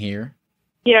shaking here.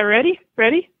 Yeah, ready?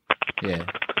 Yeah.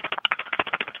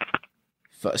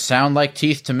 Sound like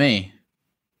teeth to me.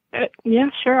 Yeah,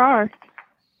 sure are.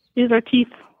 These are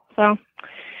teeth. So.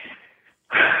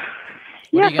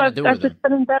 What are you gonna do with I've just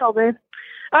been in bed all day.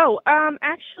 Oh,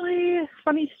 actually,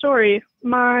 funny story.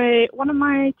 One of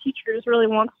my teachers really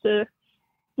wants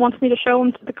me to show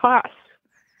him to the class.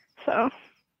 So.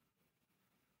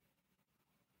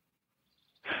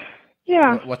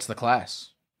 Yeah. What's the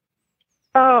class?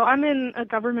 Oh, I'm in a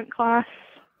government class.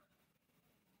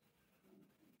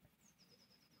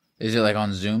 Is it like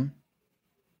on Zoom?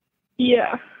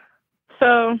 Yeah.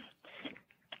 So,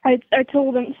 I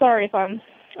told him, sorry if I'm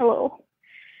a little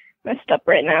messed up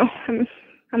right now. I'm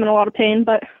in a lot of pain,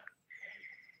 but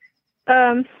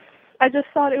I just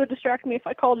thought it would distract me if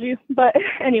I called you. But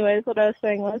anyways, what I was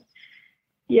saying was,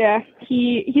 yeah,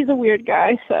 he's a weird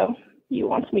guy, so he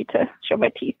wants me to show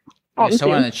my teeth.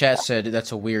 Someone in the chat said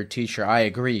that's a weird teacher. I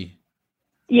agree.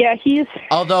 Yeah, he's.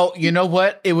 Although, you know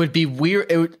what? It would be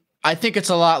weird. I think it's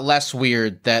a lot less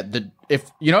weird that it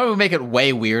would make it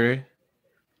way weirder.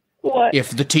 What? If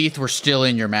the teeth were still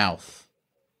in your mouth.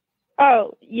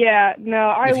 Oh, yeah, no,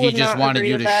 I would not. If he just wanted agree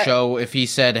you with to that. show, if he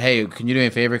said, "Hey, can you do me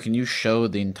a favor? Can you show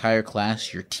the entire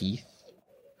class your teeth?"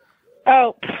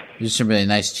 Oh. There's some really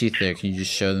nice teeth there. Can you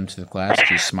just show them to the class?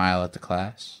 Can you smile at the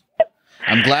class?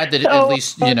 I'm glad that at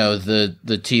least,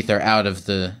 the teeth are out of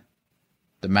the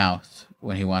mouth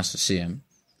when he wants to see them.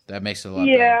 That makes it a lot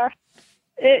better.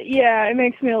 It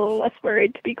makes me a little less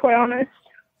worried, to be quite honest.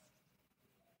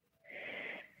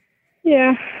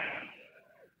 Yeah.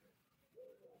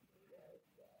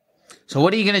 So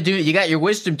what are you gonna do? You got your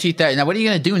wisdom teeth out. Now what are you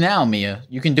gonna do now, Mia?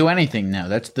 You can do anything now.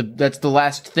 That's the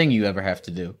last thing you ever have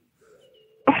to do.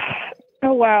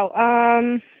 Oh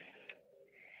wow.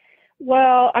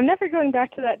 Well, I'm never going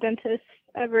back to that dentist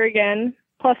ever again.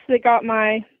 Plus, they got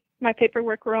my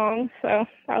paperwork wrong, so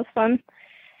that was fun.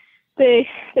 They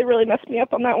really messed me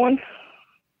up on that one.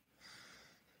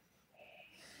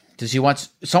 Does he want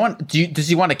someone? Does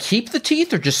he want to keep the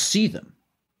teeth or just see them?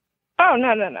 Oh no!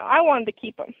 I wanted to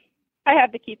keep them. I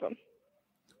had to keep them.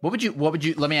 What would you?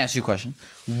 Let me ask you a question.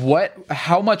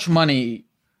 How much money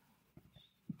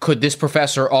could this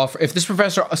professor offer? If this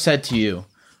professor said to you,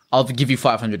 "I'll give you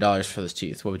 $500 for this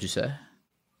teeth," what would you say?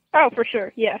 Oh, for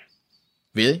sure. Yeah.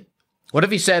 Really? What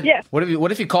if he said? Yeah.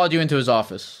 What if he called you into his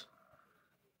office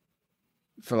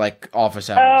for like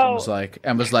office hours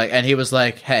and he was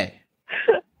like, "Hey,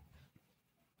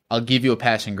 I'll give you a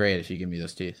passing grade if you give me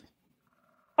those teeth."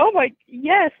 Oh my!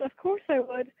 Yes, of course I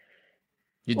would.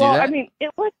 You do that? I mean,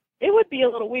 it would be a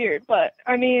little weird, but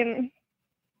I mean,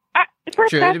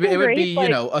 Sure, it would be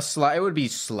it would be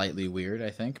slightly weird,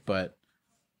 I think, but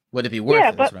would it be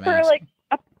worth it? That's what I'm for asking.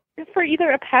 for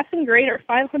either a passing grade or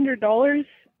 $500,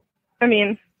 I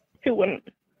mean, who wouldn't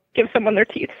give someone their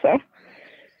teeth? So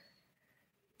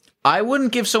I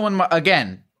wouldn't give someone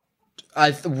again.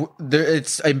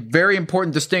 It's a very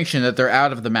important distinction that they're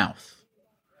out of the mouth,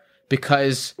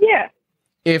 because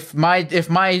if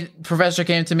my professor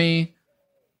came to me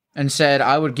and said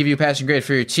I would give you a passing grade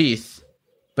for your teeth,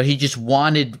 but he just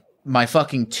wanted my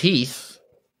fucking teeth,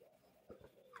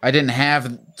 I didn't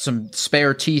have some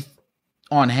spare teeth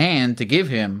on hand to give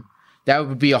him, that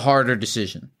would be a harder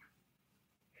decision.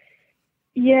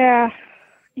 Yeah,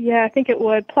 I think it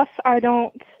would. Plus, I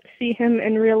don't see him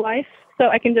in real life, so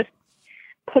I can just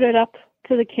put it up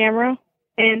to the camera,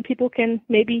 and people can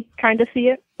maybe kind of see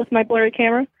it with my blurry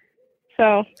camera.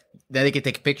 So. Then they can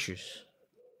take pictures.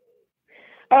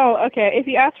 Oh, okay. If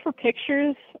you ask for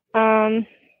pictures,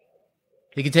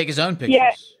 He can take his own pictures.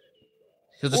 Yeah.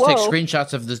 He'll just take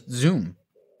screenshots of the Zoom.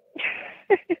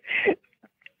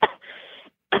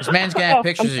 This man's gonna have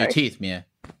pictures of your teeth, Mia.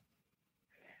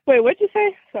 Wait, what'd you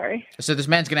say? Sorry. I said this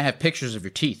man's gonna have pictures of your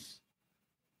teeth.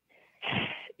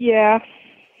 Yeah.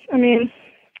 I mean,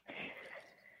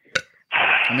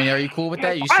 are you cool with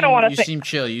that? You seem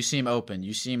chill. You seem open.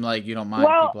 You seem like you don't mind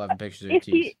people having pictures of your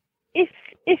teeth.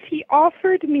 If he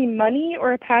offered me money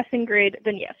or a passing grade,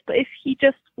 then yes. But if he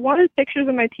just wanted pictures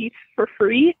of my teeth for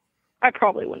free, I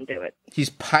probably wouldn't do it. He's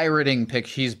pirating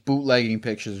He's bootlegging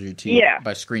pictures of your teeth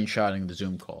by screenshotting the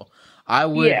Zoom call. I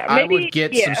would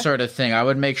get some sort of thing. I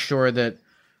would make sure that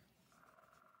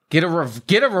get a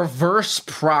reverse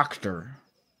proctor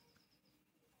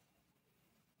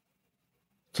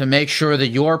to make sure that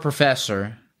your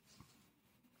professor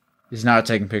is not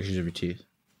taking pictures of your teeth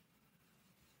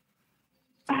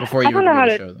before you I don't know how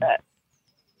to show them. do that.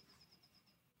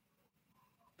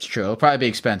 It's true. It'll probably be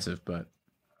expensive, but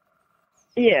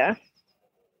Yeah.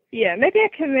 Yeah, maybe I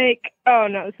can make... Oh,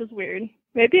 no, this is weird.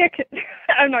 Maybe I could...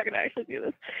 I'm not going to actually do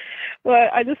this.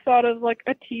 But I just thought of, like,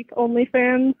 a teeth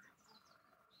OnlyFans.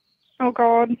 Oh,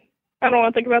 God. I don't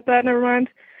want to think about that. Never mind.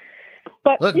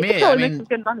 But look, you Mia, could probably make some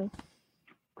good money.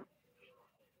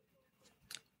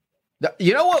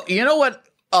 You know what?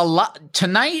 A lot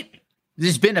tonight.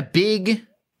 There's been a big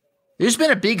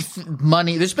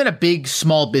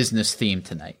small business theme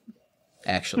tonight.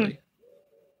 Actually,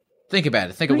 think about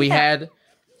it. We had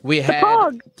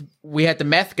the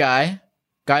meth guy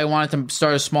who wanted to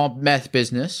start a small meth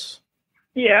business.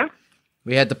 Yeah.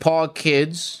 We had the Pog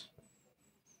kids.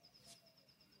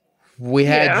 We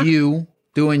had you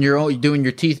doing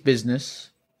your teeth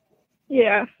business.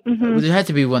 Yeah. Mm-hmm. There had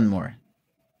to be one more.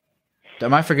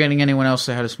 Am I forgetting anyone else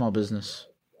that had a small business?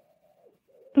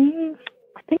 I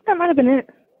think that might have been it.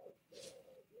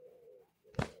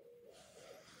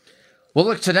 Well,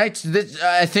 look, tonight,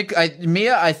 I think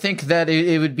that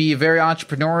it would be very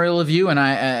entrepreneurial of you, and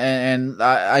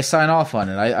I sign off on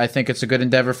it. I think it's a good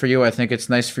endeavor for you. I think it's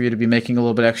nice for you to be making a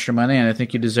little bit extra money, and I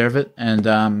think you deserve it.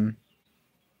 And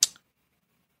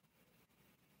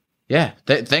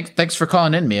thanks for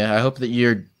calling in, Mia. I hope that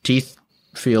your teeth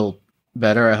feel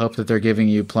better. I hope that they're giving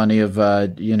you plenty of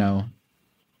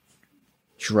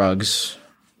drugs.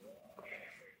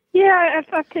 Yeah,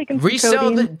 I've taken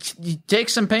some take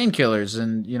some painkillers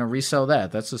and resell that.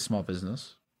 That's a small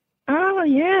business. Oh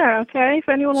yeah, okay. If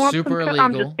anyone wants Super some,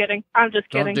 illegal. I'm just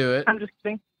kidding. Don't do it. I'm just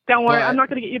kidding. Don't worry, But- I'm not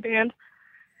going to get you banned.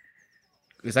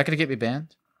 Is that going to get me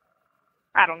banned?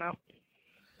 I don't know.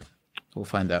 We'll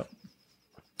find out.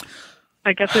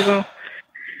 I guess we will.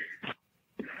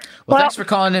 Well, thanks for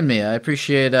calling in, Mia. I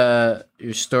appreciate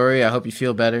your story. I hope you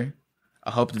feel better. I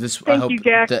hope that this. Thank you,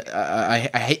 Jack. I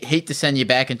hate to send you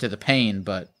back into the pain,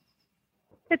 but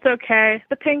It's okay.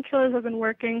 The painkillers have been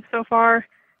working so far.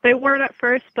 They weren't at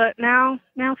first, but now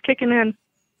it's kicking in.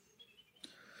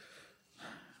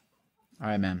 all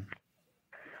right, man.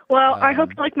 Well, I hope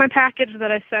you like my package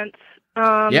that I sent.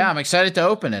 Yeah, I'm excited to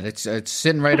open it. It's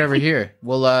sitting right over here.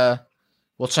 We'll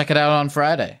check it out on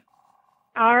Friday.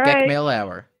 All right. Geck Mail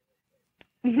Hour.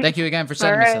 Thank you again for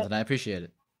sending me All right. something. I appreciate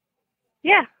it.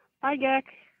 Yeah. Bye, Geck.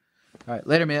 All right,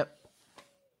 later, Mia.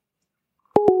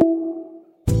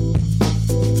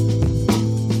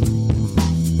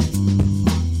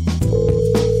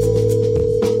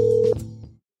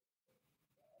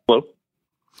 Hello.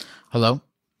 Hello.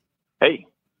 Hey,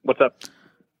 what's up?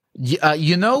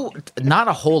 Not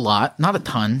a whole lot, not a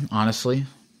ton, honestly.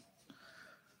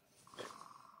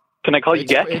 Can I call you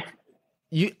Geck?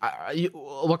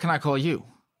 What can I call you?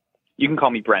 You can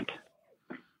call me Brent.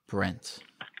 Brent.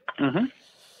 Mm-hmm.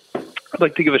 I'd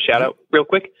like to give a shout out real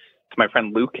quick to my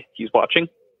friend Luke. He's watching.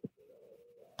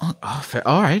 Oh, fair.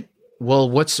 All right. Well,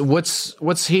 what's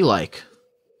he like?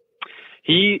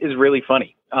 He is really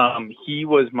funny. He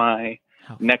was my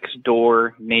next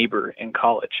door neighbor in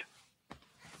college.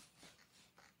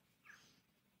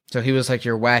 So he was like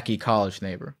your wacky college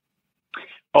neighbor.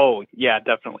 Oh, yeah,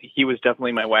 definitely. He was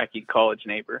definitely my wacky college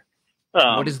neighbor.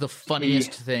 What is the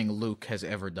funniest thing Luke has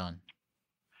ever done?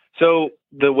 So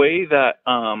the way that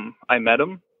I met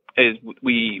him is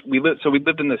we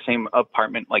lived in the same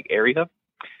apartment area,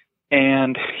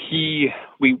 and we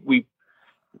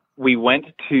went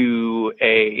to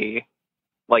a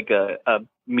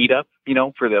meetup,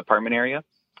 for the apartment area,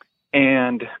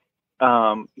 and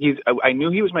I knew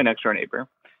he was my next door neighbor,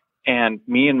 and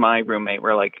me and my roommate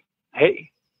were like,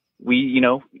 hey,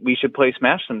 we should play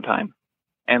Smash sometime.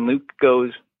 And Luke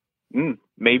goes,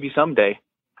 maybe someday.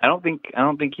 I don't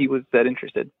think he was that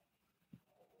interested.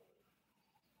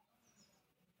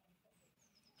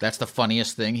 That's the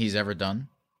funniest thing he's ever done?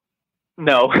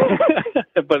 No,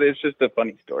 but it's just a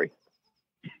funny story.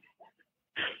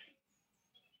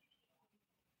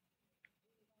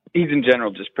 He's in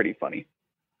general just pretty funny.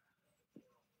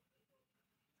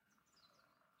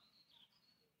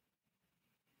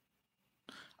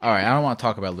 All right, I don't want to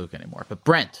talk about Luke anymore, but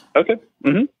Brent. Okay.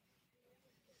 Mm-hmm.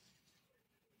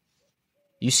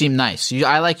 You seem nice.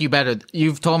 I like you better.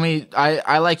 You've told me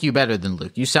I like you better than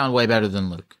Luke. You sound way better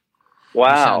than Luke. Wow.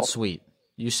 You sound sweet.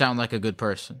 You sound like a good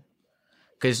person.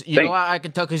 Because you know I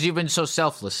can tell because you've been so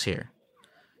selfless here.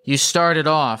 You started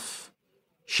off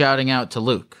shouting out to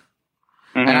Luke.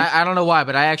 Mm-hmm. And I don't know why,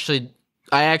 but I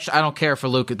don't care for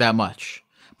Luke that much.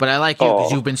 But I like you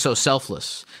because you've been so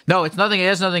selfless. No, it's nothing. It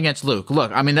has nothing against Luke.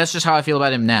 Look, I mean, that's just how I feel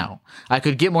about him now. I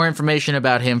could get more information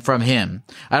about him from him.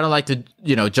 I don't like to,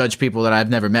 judge people that I've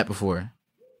never met before.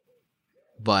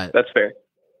 But that's fair.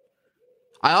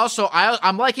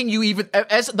 I'm liking you even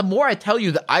as the more I tell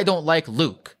you that I don't like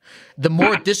Luke, the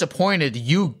more disappointed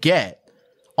you get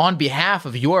on behalf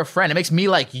of your friend. It makes me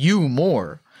like you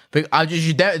more. But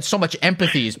so much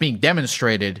empathy is being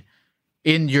demonstrated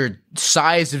in your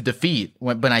size of defeat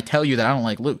when I tell you that I don't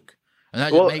like Luke. And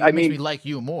that makes me like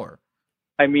you more.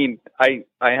 I mean, I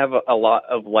have a lot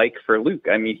of like for Luke.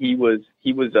 I mean, he was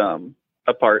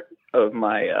a part of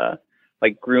my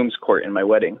groom's court in my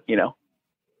wedding,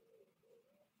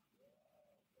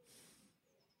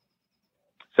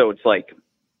 So it's like,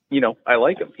 I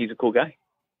like him. He's a cool guy.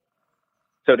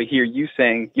 So to hear you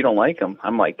saying you don't like him,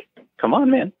 I'm like, come on,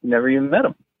 man. You never even met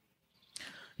him.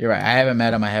 You're right. I haven't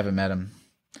met him.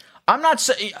 I'm not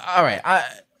saying. All right.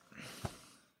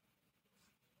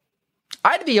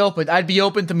 I'd be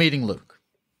open to meeting Luke.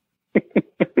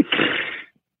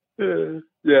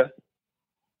 Yeah.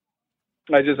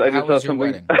 I just saw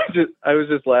something. I was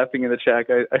just laughing in the chat.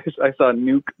 I saw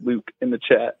Nuke Luke in the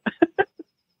chat.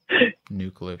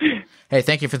 Nuke Luke. Hey,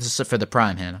 thank you for the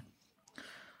prime, Hannah.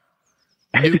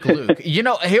 Nuke Luke.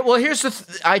 Here's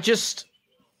the.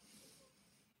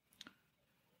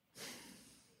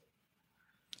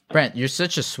 Brent, you're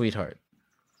such a sweetheart.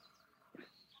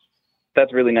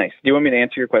 That's really nice. Do you want me to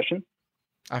answer your question?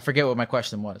 I forget what my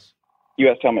question was. You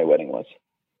asked how my wedding was.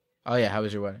 Oh yeah, how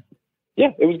was your wedding?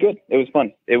 Yeah, it was good. It was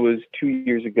fun. It was 2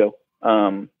 years ago,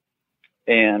 and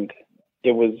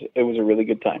it was a really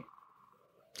good time.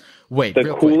 Wait,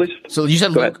 the coolest. Quick. So you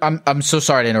said Luke. I'm so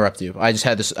sorry to interrupt you. I just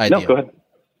had this idea. No, go ahead.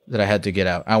 That I had to get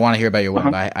out. I want to hear about your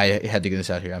wedding, but I had to get this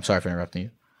out here. I'm sorry for interrupting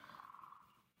you.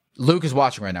 Luke is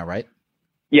watching right now, right?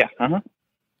 Yeah. Uh-huh.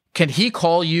 Can he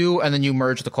call you and then you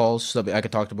merge the calls so that I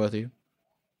could talk to both of you?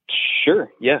 Sure.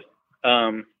 Yeah.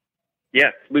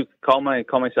 Yeah. Luke, call my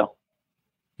cell.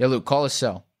 Yeah, Luke, call his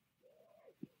cell.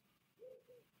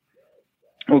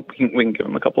 We can give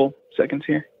him a couple seconds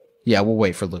here. Yeah, we'll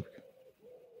wait for Luke.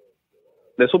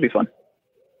 This will be fun.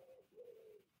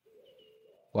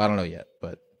 Well, I don't know yet,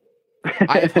 but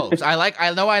I have hopes.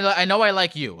 I know I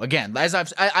like you. Again, as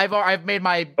I've made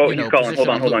my he's calling.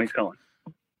 Hold on, he's calling.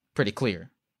 Pretty clear.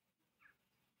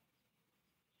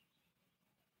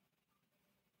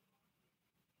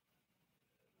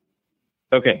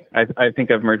 Okay, I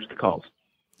think I've merged the calls.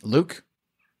 Luke?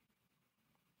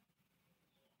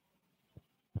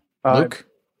 Luke?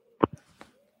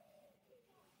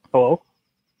 Hello?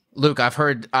 Luke, I've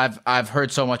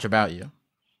heard so much about you.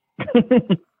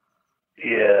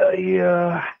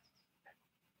 Yeah.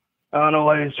 I don't know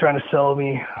why he was trying to sell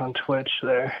me on Twitch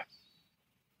there.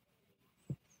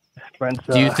 Brent's,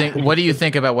 what do you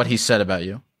think about what he said about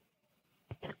you?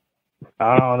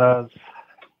 I don't know.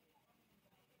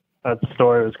 That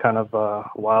story was kind of a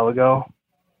while ago. I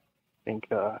think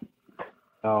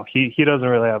no, he doesn't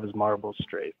really have his marbles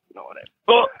straight. You know what I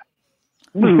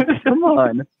mean? Oh, come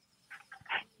on.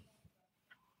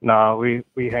 No,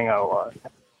 we hang out a lot.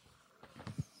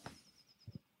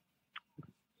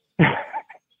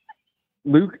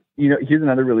 Luke, here's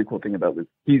another really cool thing about Luke.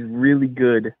 He's really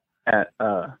good at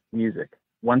music.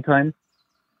 One time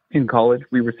in college,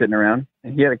 we were sitting around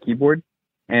and he had a keyboard,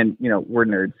 and we're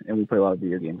nerds and we play a lot of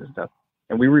video games and stuff.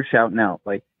 And we were shouting out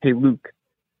like, "Hey Luke,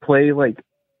 play like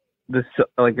a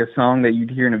song that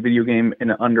you'd hear in a video game in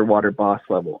an underwater boss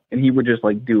level." And he would just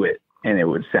like do it, and it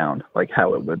would sound like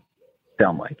how it would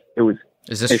sound like. It was.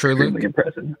 Is this true, Luke? Extremely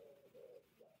impressive.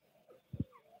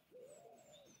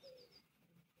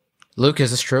 Luke,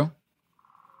 is this true?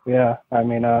 Yeah, I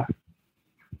mean, it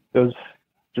was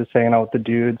just hanging out with the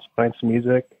dudes, playing some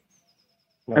music.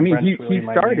 I mean,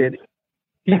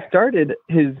 he started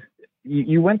his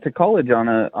you went to college on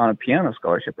a piano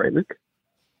scholarship, right, Luke?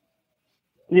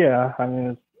 Yeah, I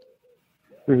mean,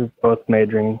 we were both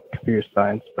majoring in computer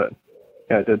science, but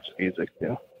yeah, I did some music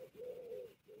too.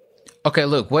 Okay,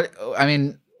 Luke,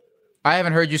 I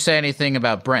haven't heard you say anything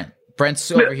about Brent.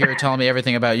 Brent's over here telling me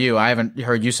everything about you. I haven't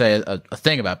heard you say a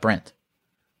thing about Brent.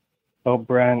 Oh,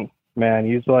 Brent, man,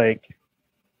 he's like,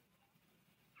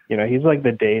 he's like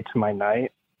the day to my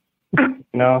night.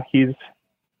 He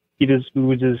just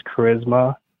oozes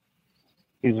charisma.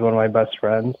 He's one of my best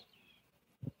friends.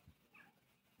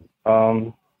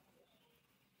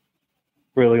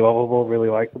 Really lovable, really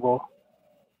likable.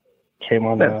 Came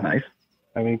on. That's nice.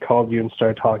 He called you and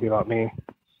started talking about me.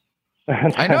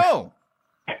 I know.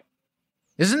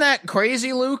 Isn't that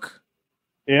crazy, Luke?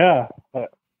 Yeah, I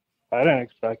didn't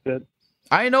expect it.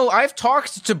 I know. I've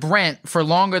talked to Brent for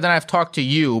longer than I've talked to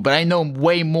you, but I know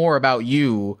way more about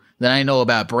you than I know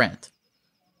about Brent.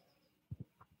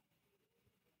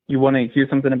 You want to hear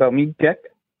something about me, Jack?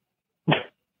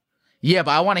 Yeah,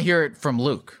 but I want to hear it from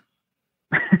Luke.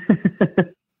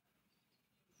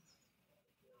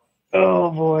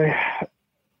 Oh, boy.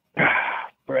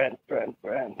 Brent.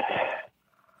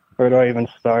 Where do I even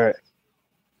start?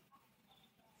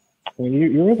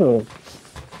 You were the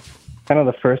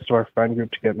first of our friend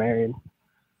group to get married.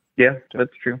 Yeah,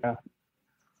 that's true. Yeah. I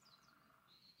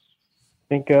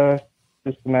think just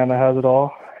the man that has it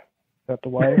all. Got the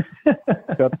wife.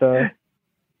 got the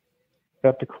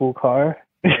cool car.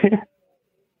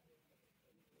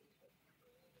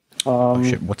 Oh,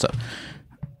 shit. What's up?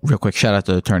 Real quick, shout out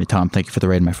to Attorney Tom. Thank you for the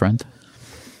raid, my friend.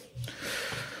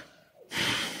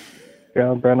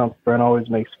 Yeah, Brent always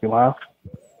makes me laugh. I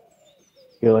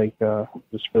feel like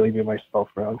just really be myself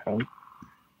around him.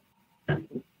 I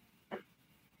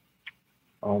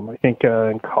think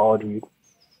in college we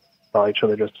saw each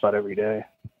other just about every day.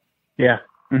 Yeah.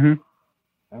 Mm-hmm.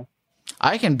 Yeah.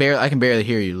 I can barely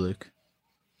hear you, Luke.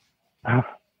 Sorry,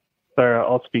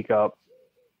 I'll speak up.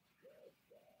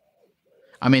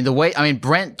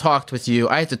 Brent talked with you.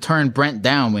 I had to turn Brent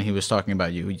down when he was talking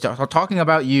about you. Talking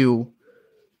about you.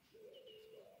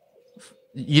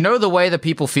 You know the way that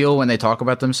people feel when they talk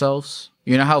about themselves?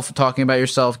 You know how talking about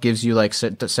yourself gives you like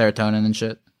serotonin and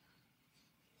shit?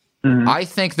 Mm-hmm. I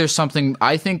think there is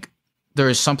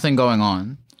something going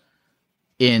on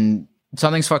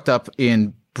something's fucked up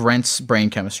in Brent's brain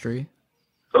chemistry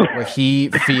where he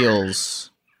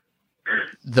feels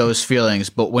those feelings,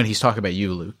 but when he's talking about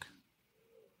you, Luke.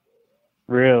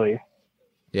 Really?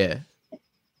 Yeah.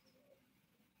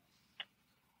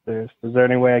 Is there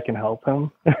any way I can help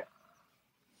him?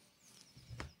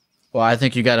 Well, I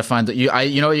think you got to find you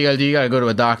know what you got to do? You got to go to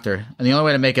a doctor. And the only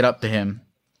way to make it up to him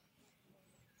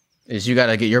is you got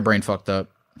to get your brain fucked up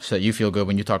so that you feel good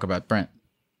when you talk about Brent.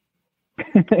 I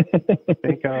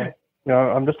think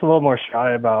I'm just a little more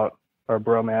shy about our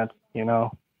bromance,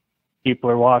 People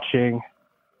are watching,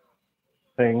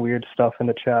 saying weird stuff in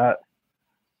the chat.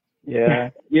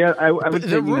 Yeah. Yeah, I would say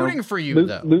they're rooting for you,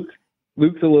 though.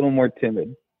 Luke's a little more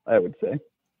timid, I would say.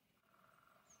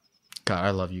 God, I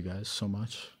love you guys so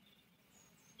much.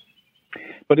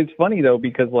 But it's funny though,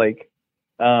 because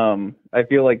I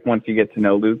feel like once you get to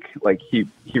know Luke, he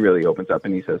really opens up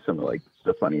and he says some of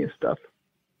the funniest stuff.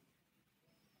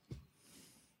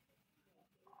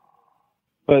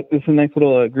 But it's a nice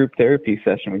little group therapy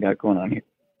session we got going on here.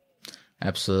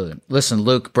 Absolutely. Listen,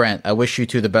 Luke, Brent, I wish you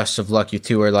two the best of luck. You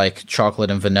two are like chocolate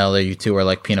and vanilla. You two are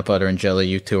like peanut butter and jelly.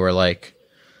 You two are like...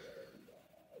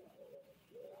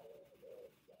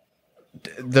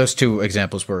 Those two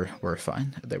examples were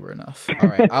fine. They were enough. All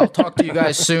right. I'll talk to you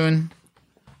guys soon.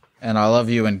 And I love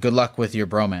you and good luck with your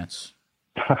bromance.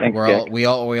 Thanks, we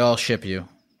all ship you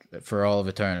for all of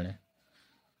eternity.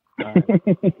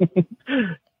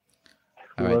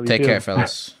 All right. Take care,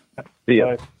 fellas. See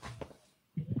ya.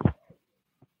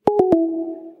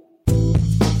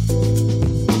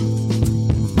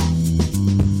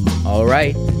 All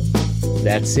right.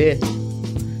 That's it.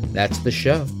 That's the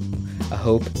show. I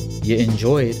hope you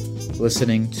enjoyed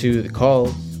listening to the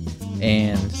calls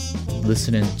and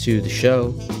listening to the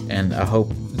show. And I hope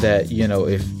that,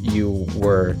 if you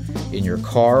were in your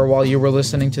car while you were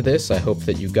listening to this, I hope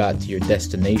that you got to your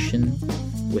destination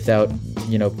without,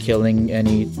 killing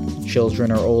any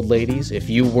children or old ladies. If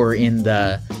you were in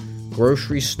the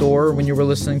grocery store when you were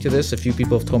listening to this, a few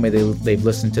people have told me they've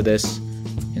listened to this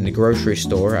in the grocery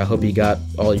store. I hope you got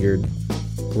all your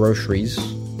groceries.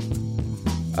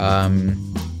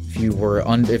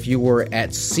 If you were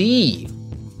at sea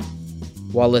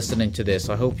while listening to this,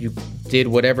 I hope you did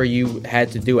whatever you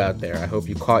had to do out there. I hope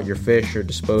you caught your fish or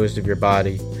disposed of your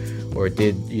body or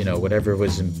did,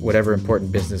 whatever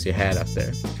important business you had up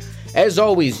there. As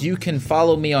always, you can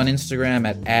follow me on Instagram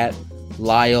at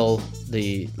Lyle,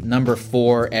 the number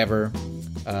 4 ever.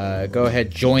 Go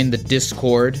ahead, join the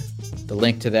Discord. The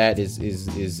link to that is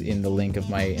in the link of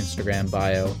my Instagram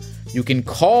bio. You can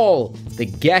call the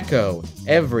Gecko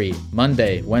every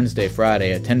Monday, Wednesday,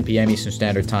 Friday at 10 p.m. Eastern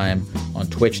Standard Time on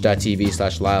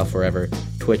twitch.tv/LyleForever,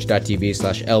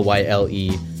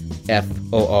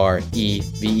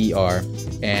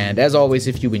 twitch.tv/LYLEFOREVER. And as always,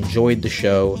 if you enjoyed the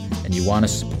show and you want to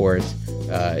support,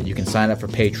 you can sign up for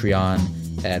Patreon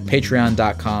at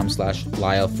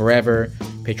patreon.com/LyleForever,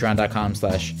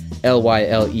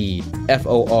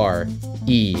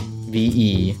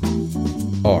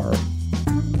 patreon.com/LYLEFOREVER.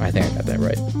 I think I got that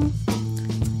right.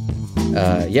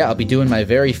 I'll be doing my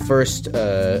very first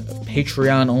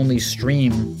Patreon-only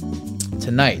stream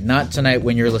tonight. Not tonight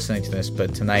when you're listening to this,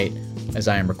 but tonight as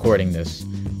I am recording this.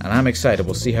 And I'm excited.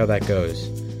 We'll see how that goes.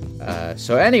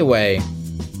 So anyway,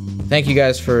 thank you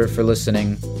guys for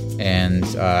listening. And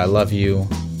I love you.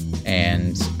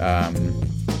 And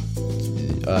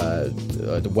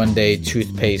one day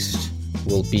toothpaste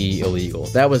will be illegal.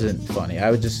 That wasn't funny.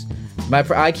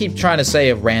 I keep trying to say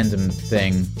a random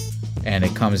thing, and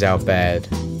it comes out bad.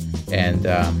 And,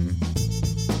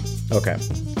 okay.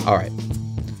 All right.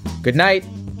 Good night.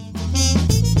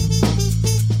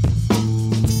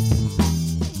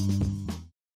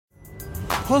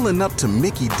 Pulling up to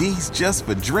Mickey D's just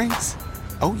for drinks?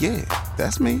 Oh, yeah,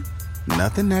 that's me.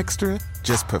 Nothing extra,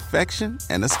 just perfection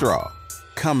and a straw.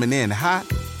 Coming in hot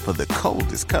for the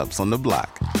coldest cups on the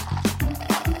block.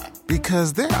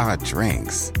 Because there are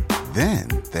drinks. Then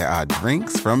there are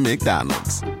drinks from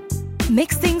McDonald's.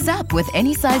 Mix things up with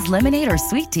any size lemonade or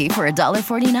sweet tea for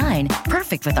 $1.49.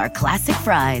 Perfect with our classic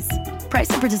fries. Price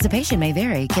and participation may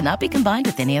vary. Cannot be combined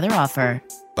with any other offer.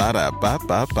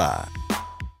 Ba-da-ba-ba-ba.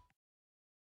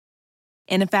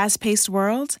 In a fast-paced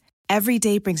world, every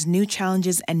day brings new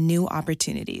challenges and new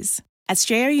opportunities. At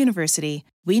Strayer University,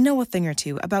 we know a thing or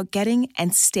two about getting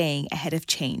and staying ahead of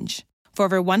change. For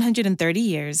over 130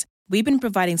 years, we've been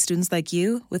providing students like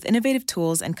you with innovative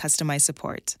tools and customized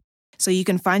support, so you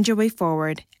can find your way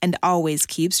forward and always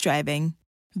keep striving.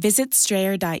 Visit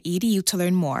strayer.edu to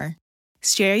learn more.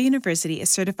 Strayer University is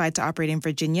certified to operate in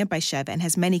Virginia by Chev and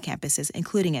has many campuses,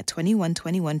 including at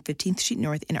 2121 15th Street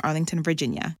North in Arlington,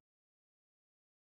 Virginia.